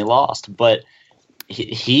LeBron, and they lost. But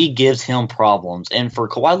he gives him problems. And for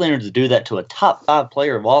Kawhi Leonard to do that to a top 5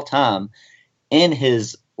 player of all time in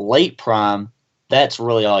his late prime, that's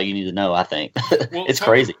really all you need to know, I think. It's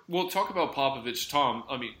crazy. Well, talk about Popovich, Tom.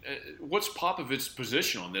 I mean, what's Popovich's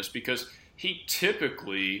position on this? Because he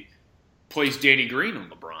typically plays Danny Green on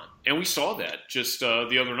LeBron. And we saw that just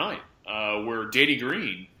the other night, where Danny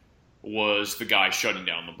Green was the guy shutting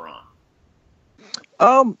down LeBron.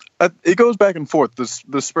 It goes back and forth.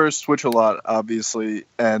 The Spurs switch a lot, obviously,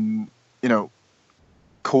 and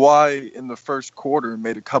Kawhi in the first quarter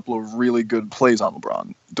made a couple of really good plays on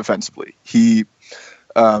LeBron defensively.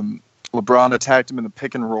 LeBron attacked him in the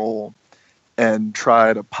pick and roll and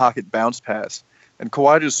tried a pocket bounce pass, and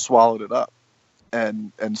Kawhi just swallowed it up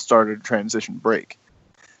and started a transition break.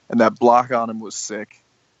 And that block on him was sick.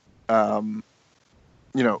 There's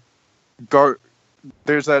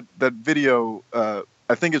that video.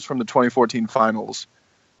 I think it's from the 2014 finals.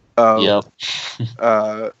 Yep.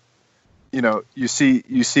 You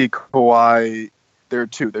see Kawhi. There are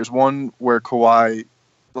two. There's one where Kawhi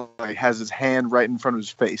has his hand right in front of his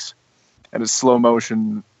face, and it's slow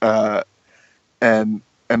motion. And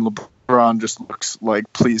LeBron just looks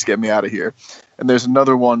like, "Please get me out of here." And there's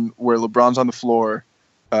another one where LeBron's on the floor,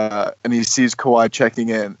 and he sees Kawhi checking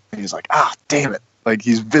in, and he's like, "Ah, damn it!" Like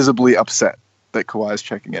he's visibly upset that Kawhi is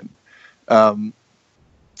checking in. And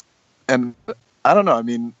I don't know. I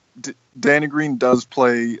mean, Danny Green does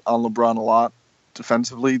play on LeBron a lot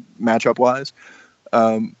defensively, matchup wise.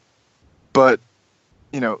 But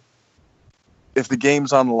if the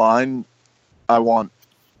game's on the line, I want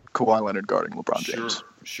Kawhi Leonard guarding LeBron James.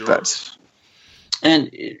 Sure.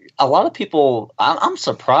 And a lot of people, I'm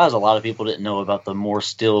surprised a lot of people didn't know about the more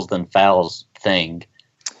steals than fouls thing.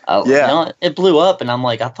 It blew up, and I'm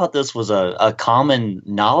like, I thought this was a common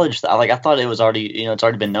knowledge. I thought it was already, it's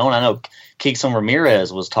already been known. I know Keekson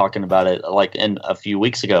Ramirez was talking about it in a few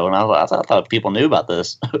weeks ago, and I thought people knew about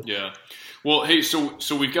this. Yeah. Well, hey, so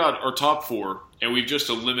we've got our top four, and we've just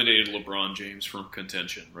eliminated LeBron James from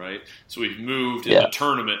contention, right? So we've moved in the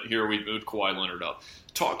tournament here. We've moved Kawhi Leonard up.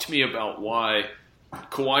 Talk to me about why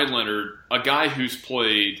Kawhi Leonard, a guy who's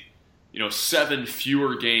played 7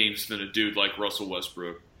 fewer games than a dude like Russell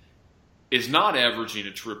Westbrook, is not averaging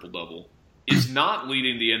a triple-double, is not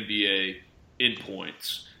leading the NBA in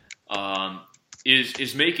points,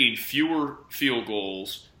 is making fewer field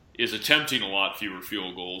goals, is attempting a lot fewer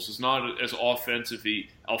field goals, is not as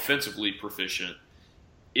offensively proficient,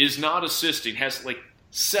 is not assisting, has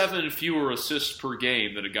 7 fewer assists per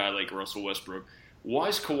game than a guy like Russell Westbrook. Why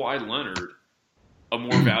is Kawhi Leonard a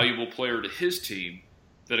more valuable player to his team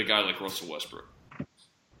than a guy like Russell Westbrook?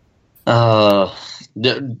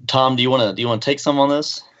 Tom, do you want to take some on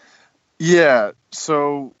this? Yeah.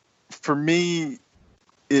 So for me,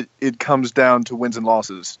 it comes down to wins and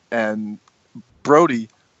losses. And Brody,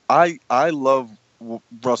 I love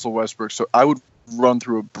Russell Westbrook, so I would run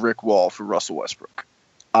through a brick wall for Russell Westbrook.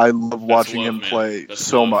 I love watching him play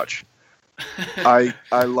so much. I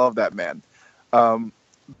love that man.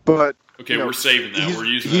 But okay, we're saving that. We're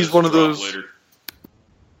using. He's one of those. Later.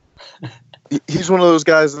 He's one of those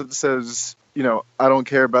guys that says, I don't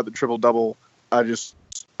care about the triple double. I just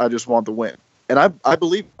want the win, and I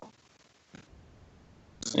believe him.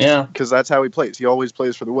 Yeah, because that's how he plays. He always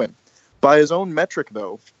plays for the win. By his own metric,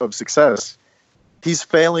 though, of success, he's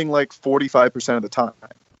failing 45% of the time.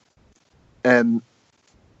 And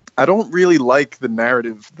I don't really like the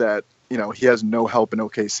narrative that he has no help in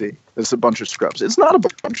OKC. It's a bunch of scrubs. It's not a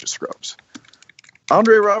bunch of scrubs.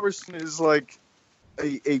 Andre Robertson is a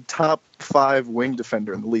top 5 wing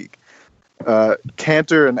defender in the league.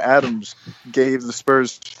 Cantor and Adams gave the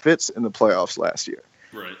Spurs fits in the playoffs last year.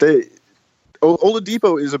 Right.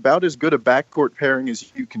 Oladipo is about as good a backcourt pairing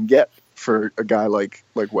as you can get for a guy like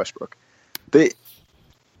Westbrook.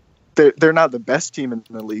 They're not the best team in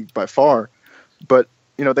the league by far, but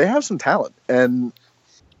they have some talent, and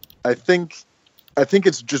I think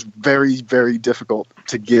it's just very, very difficult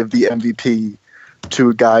to give the MVP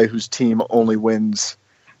to a guy whose team only wins,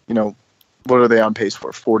 what are they on pace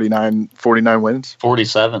for? 49 wins?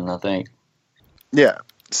 47, I think. Yeah.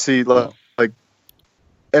 See,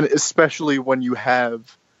 and especially when you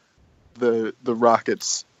have the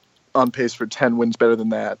Rockets on pace for 10 wins better than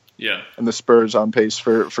that. Yeah. And the Spurs on pace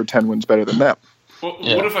for 10 wins better than that. Well,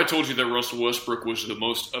 what if I told you that Russell Westbrook was the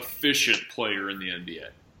most efficient player in the NBA?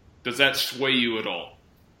 Does that sway you at all?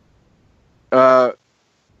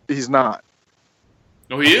 He's not.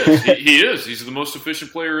 No, he is. he is. He's the most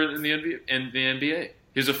efficient player in the NBA.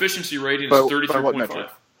 His efficiency rating is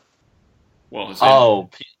 33.5.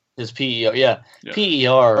 Well, his PER, yeah.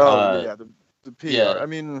 PER. The PER. Yeah. I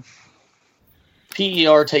mean,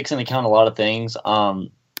 PER takes into account a lot of things.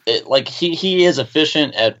 He is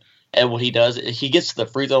efficient at what he does. He gets to the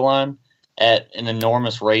free throw line at an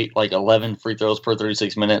enormous rate, 11 free throws per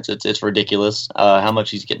 36 minutes. It's ridiculous how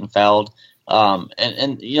much he's getting fouled.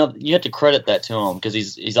 And you have to credit that to him because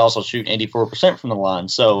he's also shooting 84% from the line.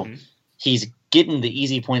 So he's getting the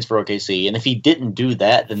easy points for OKC. And if he didn't do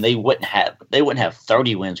that, then they wouldn't have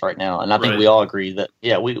 30 wins right now. And I think we all agree that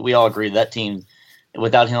we all agree that team,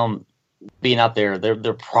 without him being out there,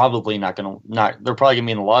 they're probably they're probably gonna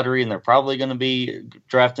be in the lottery, and they're probably gonna be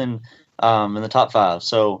drafting in the top 5.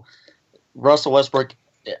 So Russell Westbrook,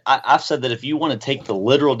 I've said that if you want to take the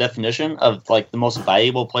literal definition of like the most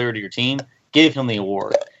valuable player to your team, give him the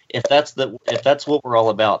award. If that's what we're all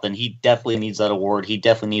about, then he definitely needs that award. He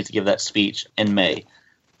definitely needs to give that speech in May.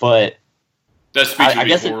 But that speech would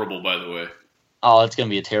be horrible, by the way. Oh, it's going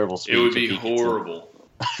to be a terrible speech. It would be horrible.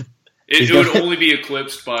 It would only be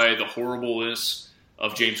eclipsed by the horribleness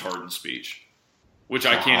of James Harden's speech, which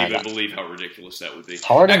I can't even believe how ridiculous that would be.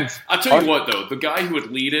 I'll tell you what, though. The guy who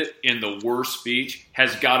would lead it in the worst speech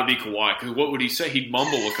has got to be Kawhi. Because what would he say? He'd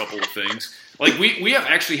mumble a couple of things. Like, we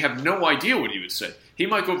actually have no idea what he would say. He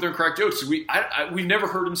might go up there and crack jokes. We've never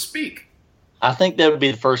heard him speak. I think that would be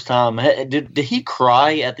the first time. Did he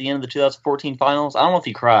cry at the end of the 2014 finals? I don't know if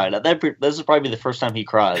he cried. This is probably the first time he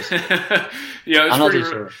cries. Yeah, it's pretty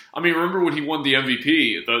sure. I mean, remember when he won the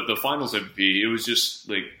MVP, the finals MVP? It was just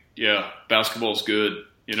like, yeah, basketball's good.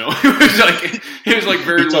 You know, it was like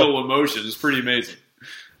very little emotion. It's pretty amazing.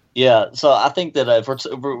 Yeah, so I think that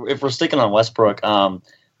if we're sticking on Westbrook,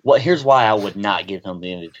 here's why I would not give him the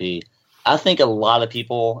MVP. I think a lot of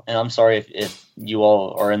people, and I'm sorry if you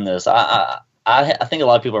all are in this, I think a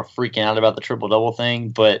lot of people are freaking out about the triple-double thing,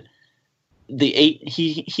 but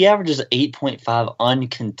he averages 8.5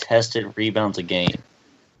 uncontested rebounds a game.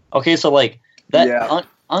 Okay, so like that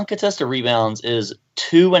uncontested rebounds is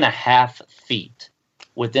 2.5 feet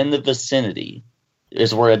within the vicinity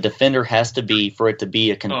is where a defender has to be for it to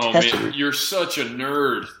be a contested. Oh man, you're such a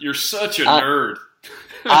nerd. You're such a nerd.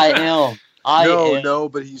 I am. No,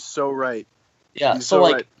 but he's so right. Yeah, he's so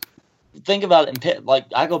like, right. Think about it. And like,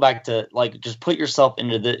 I go back to like, just put yourself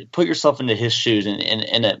into his shoes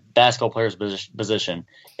in a basketball player's position.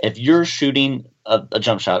 If you're shooting a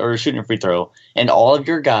jump shot or you're shooting a free throw, and all of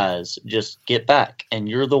your guys just get back, and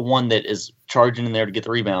you're the one that is charging in there to get the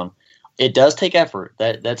rebound, it does take effort.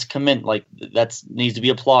 That needs to be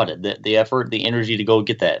applauded. The effort, the energy to go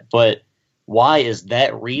get that, but. Why is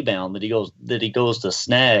that rebound that he goes to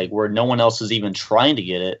snag where no one else is even trying to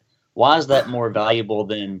get it? Why is that more valuable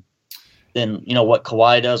than what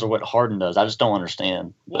Kawhi does or what Harden does? I just don't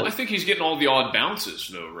understand. Well, I think he's getting all the odd bounces,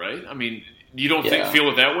 though, right? I mean, you don't feel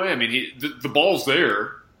it that way? I mean, the ball's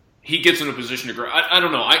there. He gets in a position to grab. I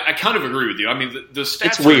don't know. I kind of agree with you. I mean, the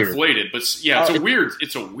stats are inflated, but yeah,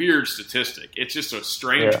 it's a weird statistic. It's just a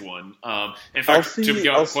strange one. In fact, to be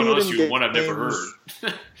quite honest with you, one I've never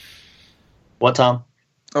heard. What, Tom?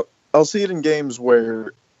 I'll see it in games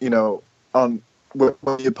where, when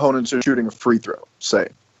the opponents are shooting a free throw, say.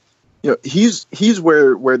 He's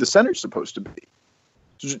where the center's supposed to be.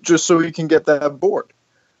 Just so he can get that board.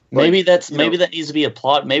 Maybe that needs to be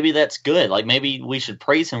applauded. Maybe that's good. Like maybe we should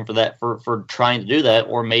praise him for that, for trying to do that,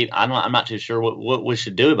 or maybe I'm not too sure what we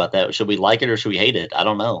should do about that. Should we like it or should we hate it? I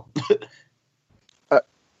don't know.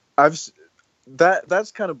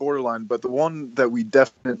 That's kind of borderline, but the one that we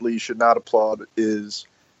definitely should not applaud is,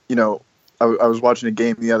 I was watching a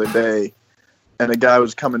game the other day, and a guy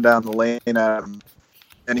was coming down the lane at him,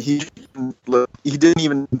 and he didn't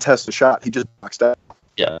even test a shot. He just boxed out.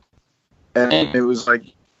 Yeah. And it was like,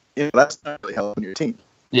 that's not really helping your team.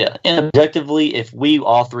 Yeah, and objectively, if we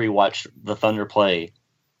all three watch the Thunder play,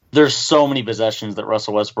 there's so many possessions that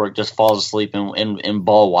Russell Westbrook just falls asleep in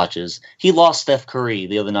ball watches. He lost Steph Curry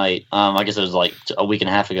the other night. I guess it was like a week and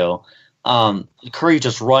a half ago. Curry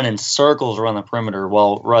just running circles around the perimeter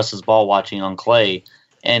while Russ is ball watching on Clay,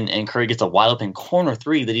 and Curry gets a wide open corner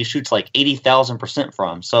three that he shoots like 80,000%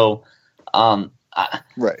 from. So,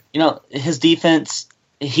 right, his defense.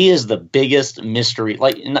 He is the biggest mystery.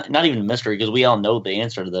 Like not even a mystery because we all know the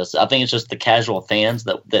answer to this. I think it's just the casual fans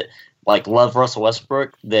that like love Russell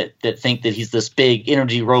Westbrook that think that he's this big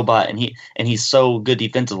energy robot and he's so good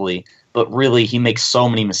defensively, but really he makes so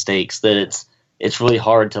many mistakes that it's really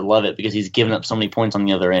hard to love it because he's given up so many points on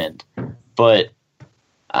the other end. But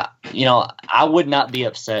I would not be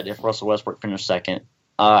upset if Russell Westbrook finished second.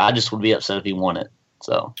 I just would be upset if he won it.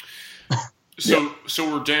 So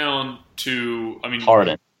we're down to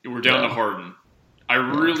Harden. We're down to Harden. I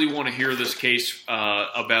really want to hear this case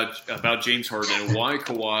about James Harden and why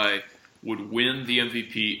Kawhi would win the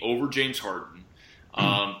MVP over James Harden.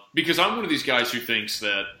 Because I'm one of these guys who thinks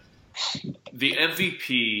that the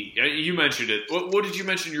MVP, you mentioned it. What did you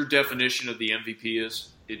mention your definition of the MVP is?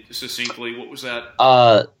 Succinctly, what was that?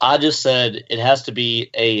 I just said it has to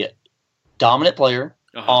be a dominant player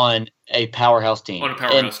on a powerhouse team. On a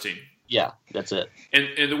powerhouse team. Yeah, that's it.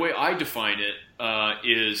 And the way I define it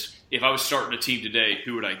is if I was starting a team today,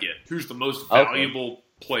 who would I get? Who's the most valuable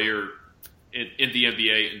player in the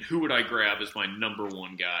NBA, and who would I grab as my number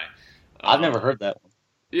one guy? I've never heard that one.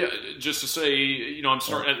 Yeah, just to say, I'm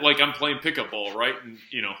starting like I'm playing pickup ball, right? And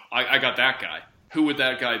I got that guy. Who would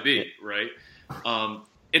that guy be, right? And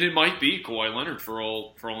it might be Kawhi Leonard for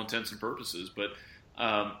all intents and purposes. But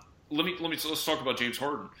let's talk about James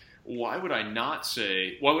Harden. Why would I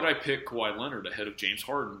pick Kawhi Leonard ahead of James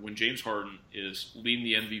Harden when James Harden is leading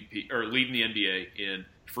the NBA in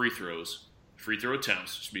free throw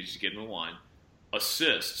attempts, which means he's getting the line,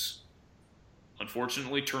 assists,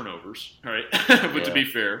 unfortunately turnovers, all right? But to be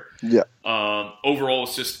fair, overall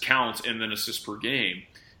assist counts and then assists per game,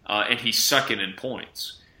 and he's second in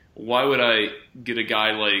points. Why would I get a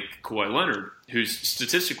guy like Kawhi Leonard, who's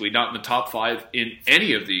statistically not in the top 5 in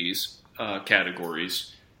any of these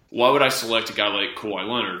categories? Why would I select a guy like Kawhi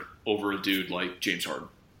Leonard over a dude like James Harden?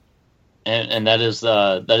 And that is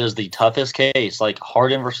the toughest case. Like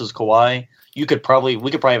Harden versus Kawhi, we could probably have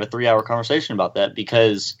a 3-hour conversation about that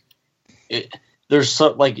because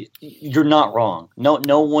you're not wrong.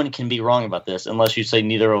 No one can be wrong about this unless you say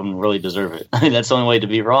neither of them really deserve it. I mean, that's the only way to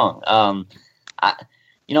be wrong.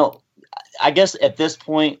 I guess at this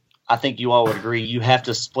point, I think you all would agree you have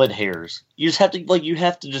to split hairs. You just have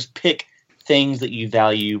to just pick things that you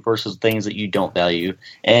value versus things that you don't value.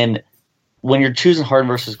 And when you're choosing Harden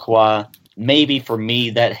versus Kawhi, maybe for me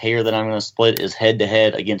that hair that I'm going to split is head to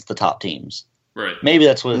head against the top teams. Right. Maybe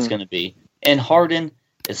that's what it's going to be. And Harden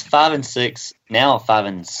is 5-6, now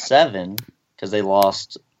 5-7 because they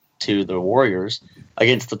lost to the Warriors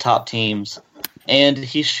against the top teams, and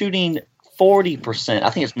he's shooting 40%. I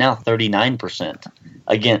think it's now 39%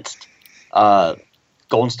 against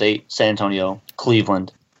Golden State, San Antonio,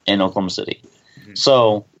 Cleveland, and Oklahoma City. Mm-hmm.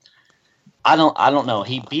 So I don't know.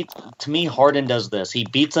 To me, Harden does this. He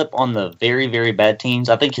beats up on the very, very bad teams.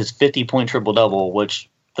 I think his 50-point triple-double, which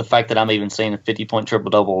the fact that I'm even saying a 50-point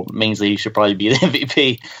triple-double means that he should probably be the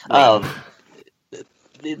MVP. Right.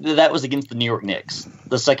 That was against the New York Knicks,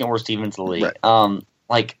 the second worst team in the league.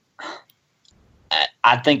 Right.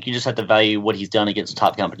 I think you just have to value what he's done against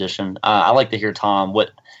top competition. I like to hear, Tom,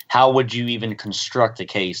 how would you even construct a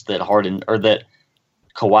case that Harden or that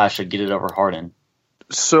Kawhi should get it over Harden?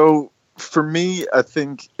 So for me, I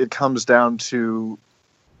think it comes down to,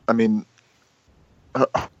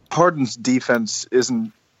 Harden's defense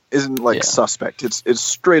isn't suspect. It's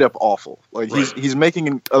straight up awful. Like he's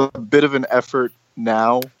making a bit of an effort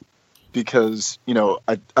now because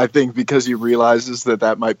I think because he realizes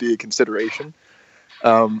that might be a consideration.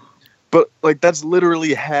 But that's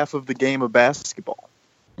literally half of the game of basketball.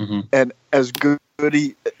 Mm-hmm. And as good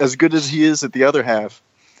as he is at the other half,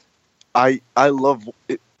 I love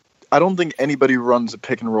it. I don't think anybody runs a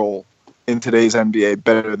pick and roll in today's NBA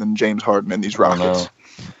better than James Harden and these Rockets,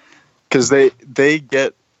 because they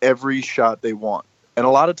get every shot they want, and a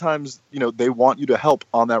lot of times they want you to help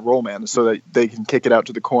on that roll man so that they can kick it out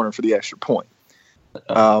to the corner for the extra point.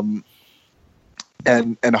 And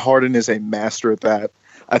Harden is a master at that.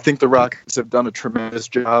 I think the Rockets have done a tremendous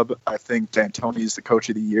job. I think D'Antoni is the coach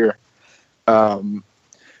of the year.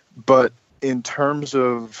 But in terms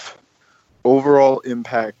of overall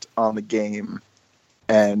impact on the game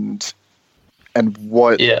and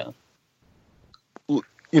what,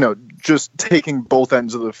 just taking both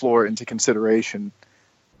ends of the floor into consideration,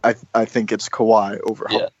 I think it's Kawhi over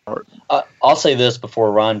Harden. I'll say this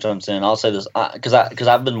before Ron jumps in. I'll say this because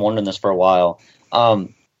I've been wondering this for a while.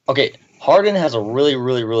 Okay, Harden has a really,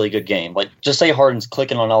 really, really good game. Like, just say Harden's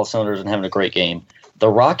clicking on all the cylinders and having a great game. The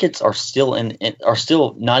Rockets are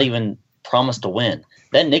still not even promised to win.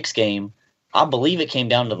 That Knicks game, I believe it came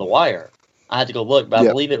down to the wire. I had to go look, but I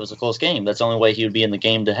believe it was a close game. That's the only way he would be in the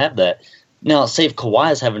game to have that. Now, say if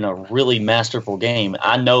Kawhi is having a really masterful game,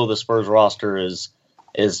 I know the Spurs roster is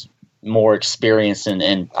more experienced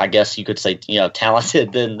and I guess you could say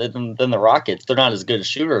talented than the Rockets. They're not as good as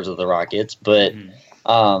shooters as the Rockets, but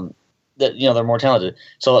they're more talented.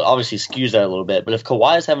 So it obviously skews that a little bit. But if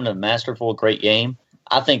Kawhi is having a masterful, great game,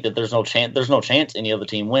 I think that there's no chance any other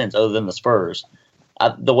team wins other than the Spurs.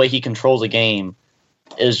 The way he controls a game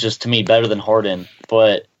is just, to me, better than Harden.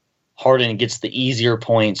 But Harden gets the easier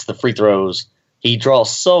points, the free throws. He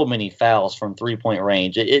draws so many fouls from 3-point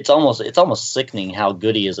range. It's almost sickening how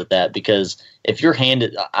good he is at that. Because if you're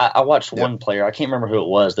handed, I watched one player, I can't remember who it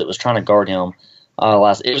was, that was trying to guard him.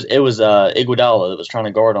 It was Iguodala that was trying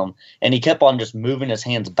to guard him, and he kept on just moving his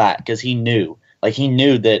hands back because he knew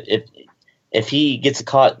that if he gets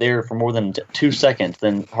caught there for more than 2 seconds,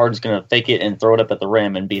 then Harden's going to fake it and throw it up at the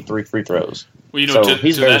rim and be 3 free throws. Well, to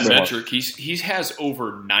that metric, he has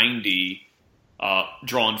over 90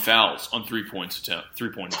 drawn fouls on 3-point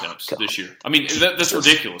attempts this year. I mean, that's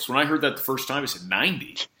ridiculous. When I heard that the first time, I said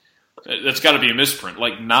 90. That's got to be a misprint.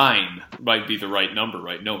 Like 9 might be the right number,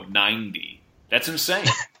 right? No, 90. That's insane.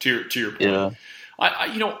 to your point. Yeah.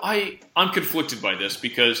 I'm conflicted by this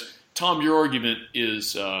because Tom, your argument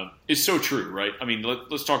is so true, right? I mean,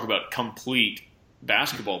 let's talk about complete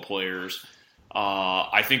basketball players.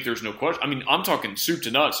 I think there's no question. I mean, I'm talking soup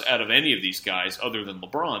to nuts out of any of these guys other than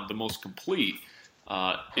LeBron. The most complete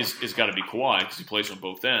is got to be Kawhi because he plays on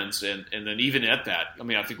both ends. And then even at that, I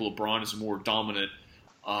mean, I think LeBron is a more dominant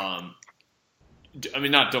not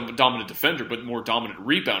dominant defender, but more dominant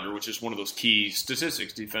rebounder, which is one of those key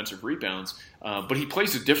statistics, defensive rebounds. But he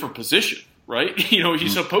plays a different position, right?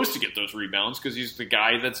 He's supposed to get those rebounds because he's the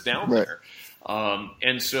guy that's down there.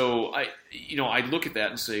 And so I look at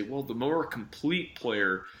that and say, well, the more complete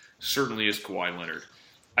player certainly is Kawhi Leonard.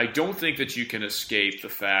 I don't think that you can escape the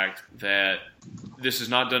fact that this is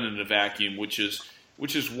not done in a vacuum, which is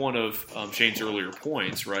one of Shane's earlier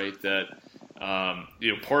points, right? That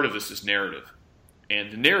part of this is narrative. And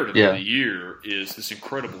the narrative of the year is this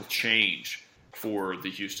incredible change for the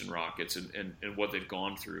Houston Rockets and what they've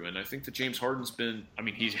gone through. And I think that James Harden's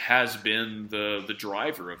he has been the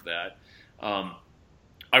driver of that.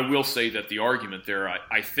 I will say that the argument there,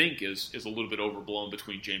 I think, is a little bit overblown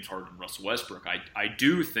between James Harden and Russell Westbrook. I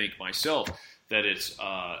do think myself that it's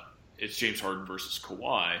James Harden versus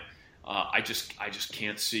Kawhi. I just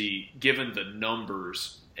can't see, given the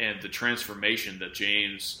numbers and the transformation that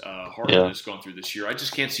James Harden has gone through this year, I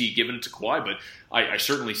just can't see giving it to Kawhi. But I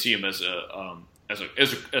certainly see him as a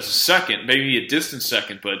second, maybe a distant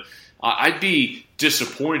second. But I'd be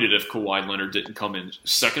disappointed if Kawhi Leonard didn't come in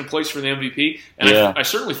second place for the MVP. And I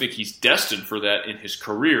certainly think he's destined for that in his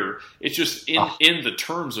career. It's just in the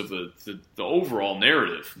terms of the overall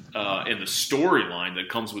narrative and the storyline that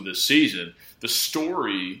comes with this season. The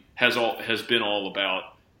story has been all about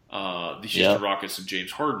the Houston Rockets and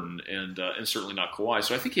James Harden, and certainly not Kawhi.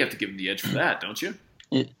 So I think you have to give him the edge for that, don't you?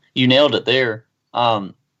 You nailed it there.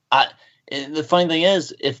 The funny thing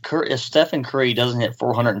is, if Stephen Curry doesn't hit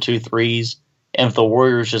 402 threes, and if the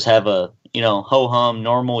Warriors just have a ho-hum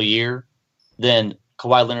normal year, then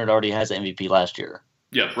Kawhi Leonard already has the MVP last year.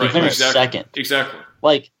 Yeah, right. He finished second. Exactly.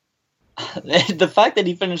 Like, the fact that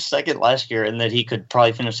he finished second last year and that he could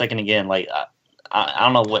probably finish second again, like, I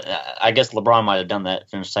don't know what. I guess LeBron might have done that,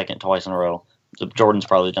 finished second twice in a row. Jordan's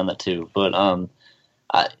probably done that too. But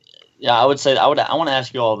I would say I want to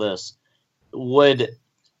ask you all this: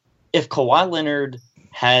 if Kawhi Leonard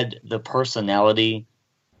had the personality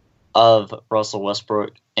of Russell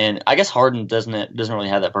Westbrook, and I guess Harden doesn't really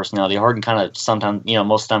have that personality. Harden kind of sometimes,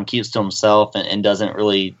 most of the time keeps to himself and doesn't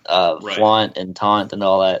really flaunt and taunt and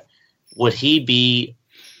all that. Would he be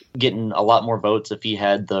getting a lot more votes if he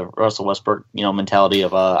had the Russell Westbrook, mentality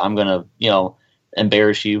of I'm going to,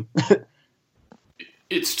 embarrass you?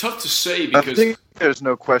 It's tough to say because I think there's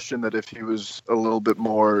no question that if he was a little bit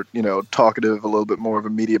more, talkative, a little bit more of a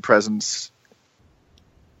media presence.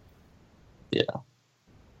 Yeah.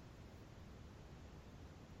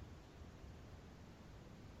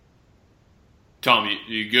 Tom,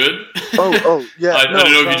 you good? Oh, yeah. I don't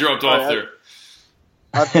know if you dropped off there.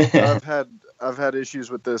 I've had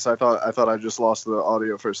issues with this. I thought I just lost the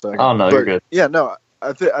audio for a second. Oh no, you're good. Yeah, no.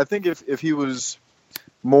 I think if he was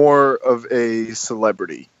more of a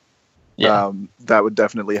celebrity, that would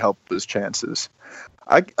definitely help his chances.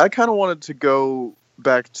 I kind of wanted to go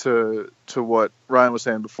back to what Ryan was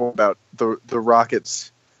saying before about the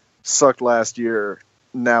Rockets sucked last year,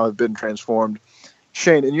 now have been transformed.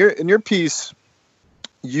 Shane, in your piece,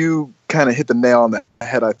 you kind of hit the nail on the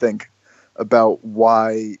head, I think, about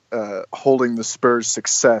why holding the Spurs'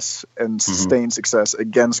 success and sustained success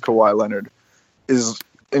against Kawhi Leonard is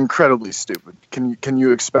incredibly stupid. Can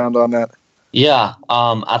you expound on that? Yeah,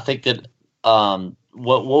 I think that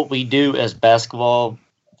what we do as basketball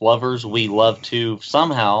lovers, we love to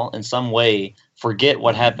somehow, in some way, forget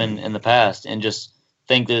what happened in the past and just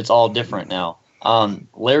think that it's all different now.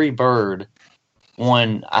 Larry Bird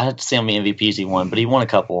won. I have to see how many MVPs he won, but he won a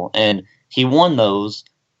couple, and he won those.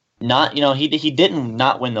 Not, he didn't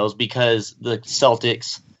not win those because the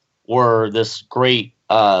Celtics were this great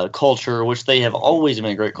culture, which they have always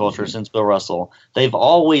been a great culture since Bill Russell. They've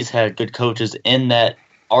always had good coaches in that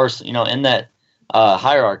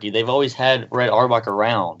hierarchy. They've always had Red Auerbach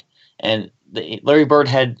around, and Larry Bird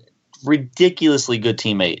had ridiculously good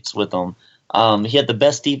teammates with him. He had the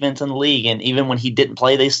best defense in the league, and even when he didn't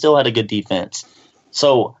play, they still had a good defense.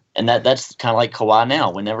 So And that's kind of like Kawhi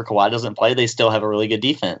now. Whenever Kawhi doesn't play, they still have a really good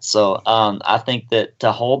defense. So I think that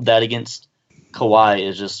to hold that against Kawhi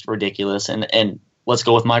is just ridiculous. And let's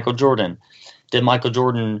go with Michael Jordan. Did Michael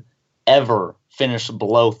Jordan ever finish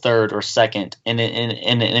below third or second in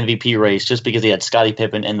an MVP race just because he had Scottie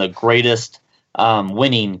Pippen and the greatest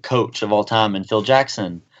winning coach of all time in Phil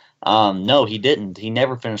Jackson? No, he didn't. He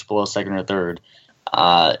never finished below second or third.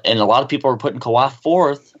 And a lot of people are putting Kawhi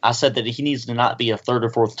fourth. I said that he needs to not be a third or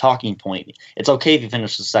fourth talking point. It's okay if he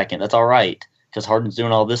finishes second. That's all right because Harden's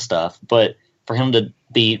doing all this stuff. But for him to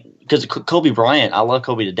be – because Kobe Bryant, I love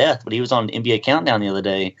Kobe to death, but he was on NBA Countdown the other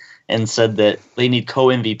day and said that they need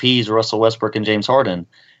co-MVPs, Russell Westbrook and James Harden.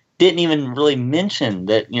 Didn't even really mention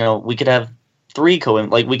that, we could have we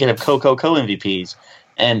could have co-MVPs.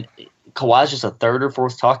 And Kawhi's just a third or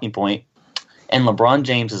fourth talking point, and LeBron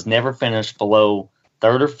James has never finished below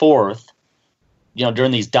third or fourth,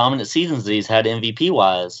 during these dominant seasons that he's had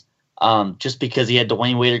MVP-wise, just because he had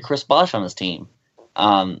Dwayne Wade and Chris Bosh on his team.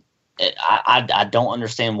 I don't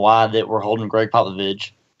understand why that we're holding Greg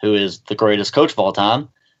Popovich, who is the greatest coach of all time.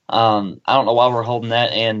 I don't know why we're holding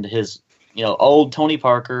that and his, old Tony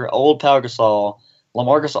Parker, old Pau Gasol,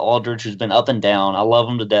 LaMarcus Aldridge, who's been up and down. I love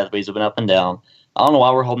him to death, but he's been up and down. I don't know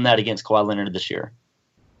why we're holding that against Kawhi Leonard this year.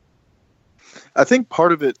 I think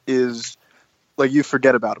part of it is you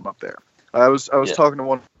forget about him up there. I was talking to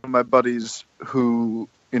one of my buddies who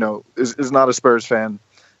is not a Spurs fan,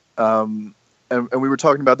 and we were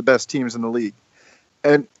talking about the best teams in the league,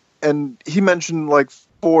 and he mentioned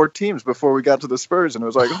 4 teams before we got to the Spurs, and I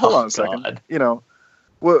was like, hold on a second,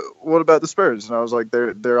 what about the Spurs? And I was like,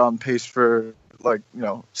 they're on pace for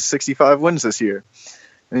 65 wins this year.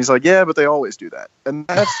 And he's like, yeah, but they always do that. And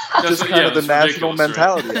that's just kind of the national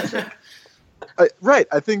mentality. Right? Right.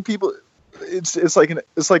 I think people, it's like an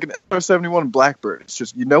R71 Blackbird. It's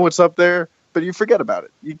just, it's up there, but you forget about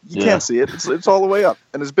it. You can't see it. It's all the way up,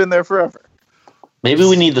 and it's been there forever. Maybe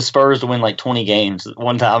we need the Spurs to win 20 games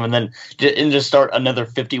one time, and then just start another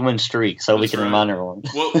 50-win streak, so we can remind everyone.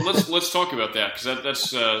 Well, let's talk about that, because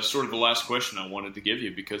that's sort of the last question I wanted to give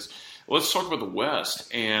you. Because let's talk about the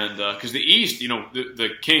West, and because the East, the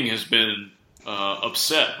King has been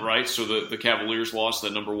upset, right? So the Cavaliers lost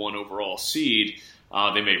the number 1 overall seed.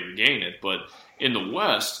 They may regain it, but in the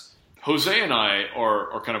West, Jose and I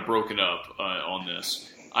are kind of broken up on this.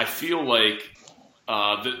 I feel like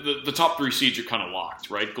the top 3 seeds are kind of locked,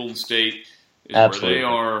 right? Golden State is where they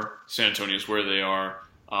are. San Antonio is where they are.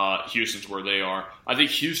 Houston's where they are. I think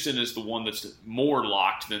Houston is the one that's more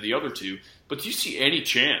locked than the other 2. But do you see any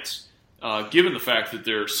chance, given the fact that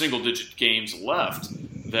there are single-digit games left,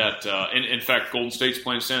 that in fact Golden State's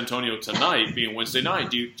playing San Antonio tonight, being Wednesday night,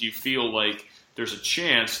 do you feel like there's a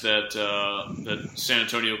chance that San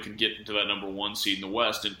Antonio can get into that number 1 seed in the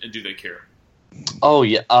West, and do they care? Oh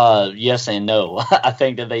yeah, yes and no. I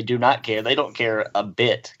think that they do not care. They don't care a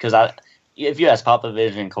bit, because if you ask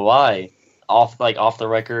Popovich and Kawhi off the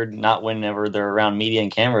record, not whenever they're around media and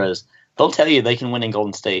cameras, they'll tell you they can win in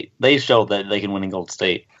Golden State. They show that they can win in Golden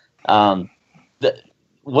State. Don't they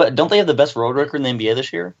have the best road record in the NBA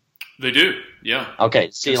this year? They do. Yeah.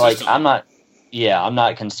 Okay. See, I'm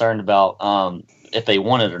not concerned about if they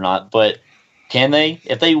won it or not, but. Can they?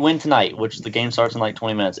 If they win tonight, which the game starts in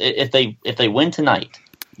 20 minutes, if they win tonight,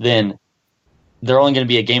 then they're only going to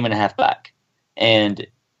be a game and a half back. And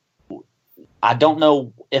I don't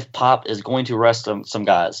know if Pop is going to rest some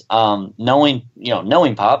guys. Knowing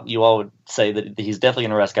Pop, you all would say that he's definitely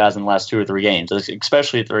going to rest guys in the last 2 or 3 games,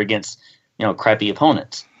 especially if they're against crappy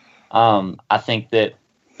opponents. I think that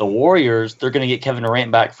the Warriors, they're going to get Kevin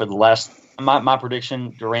Durant back for the last. My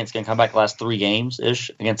prediction: Durant's going to come back the last 3 games ish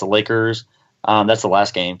against the Lakers. That's the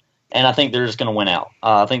last game, and I think they're just going to win out.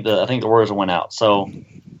 I think the Warriors will win out. So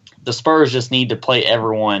the Spurs just need to play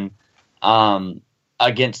everyone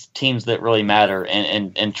against teams that really matter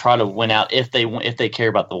and try to win out if they care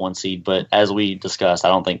about the 1 seed. But as we discussed, I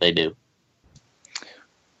don't think they do.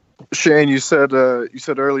 Shane, you said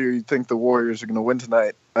earlier you think the Warriors are going to win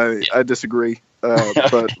tonight. I disagree.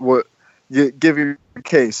 But what? Give your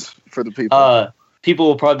case for the people. People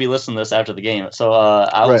will probably be listening to this after the game. So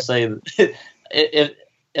I will say that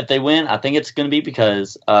if they win, I think it's going to be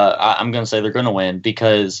because I'm going to say they're going to win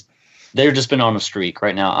because they've just been on a streak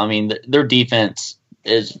right now. I mean, their defense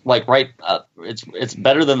is it's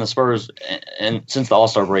better than the Spurs, and since the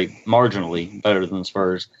All-Star break, marginally better than the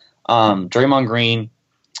Spurs. Draymond Green,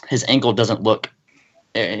 his ankle doesn't look.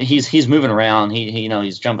 He's moving around.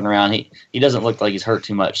 He's jumping around. He doesn't look like he's hurt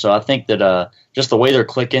too much. So I think that just the way they're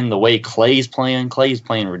clicking, the way Clay's playing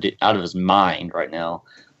out of his mind right now.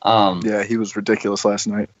 Yeah, he was ridiculous last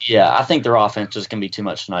night. Yeah, I think their offense is going to be too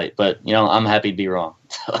much tonight, but I'm happy to be wrong.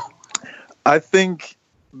 I think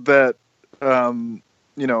that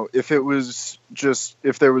if it was just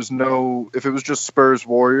Spurs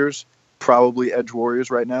Warriors, probably Edge Warriors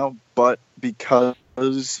right now, but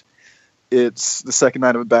because it's the second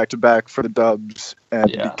night of a back-to-back for the Dubs,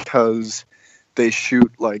 and because they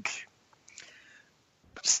shoot like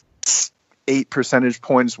 8 percentage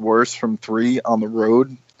points worse from three on the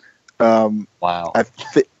road. Wow. I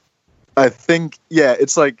think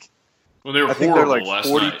it's like, well, they were I think they're like last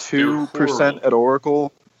 42% at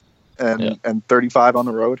Oracle and 35 on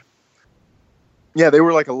the road. Yeah, they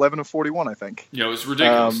were like 11 of 41, I think. Yeah, it was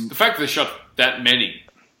ridiculous. The fact that they shot that many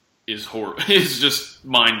is horrible. It's just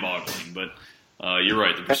mind-boggling. But you're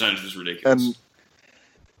right, the percentage was ridiculous.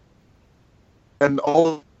 And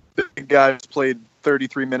all the big guys played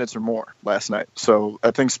 33 minutes or more last night. So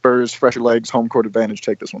I think Spurs, fresher legs, home court advantage,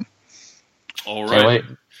 take this one. All right.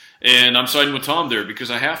 And I'm siding with Tom there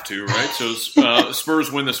because I have to, right? So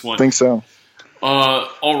Spurs win this one. I think so.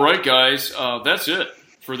 All right, guys. That's it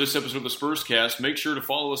for this episode of the Spurscast. Make sure to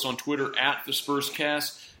follow us on Twitter at the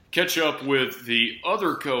Spurscast. Catch up with the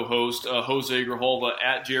other co-host, Jose Grijalva,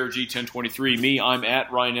 at JRG1023. Me, I'm at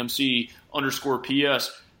RyanMC_PS.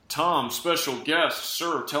 Tom, special guest,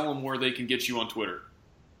 sir, tell them where they can get you on Twitter.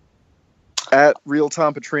 At Real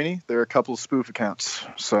Tom Petrini. There are a couple of spoof accounts,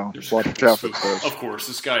 so watch out for those. Of course,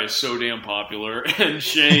 this guy is so damn popular. And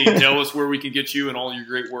Shane, tell us where we can get you and all your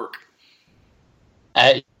great work.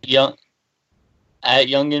 At Young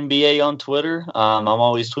NBA on Twitter. I'm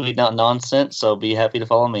always tweeting out nonsense, so be happy to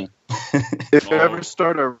follow me. If you ever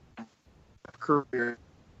start a career,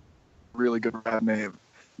 really good rap name.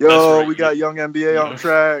 Yo, right. We got Young NBA on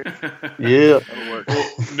track. Yeah. That'll work. Well,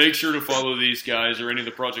 make sure to follow these guys or any of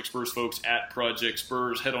the Project Spurs folks at Project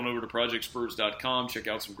Spurs. Head on over to ProjectSpurs.com. Check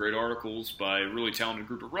out some great articles by a really talented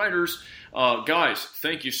group of writers. Guys,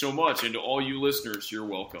 thank you so much. And to all you listeners, you're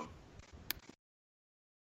welcome.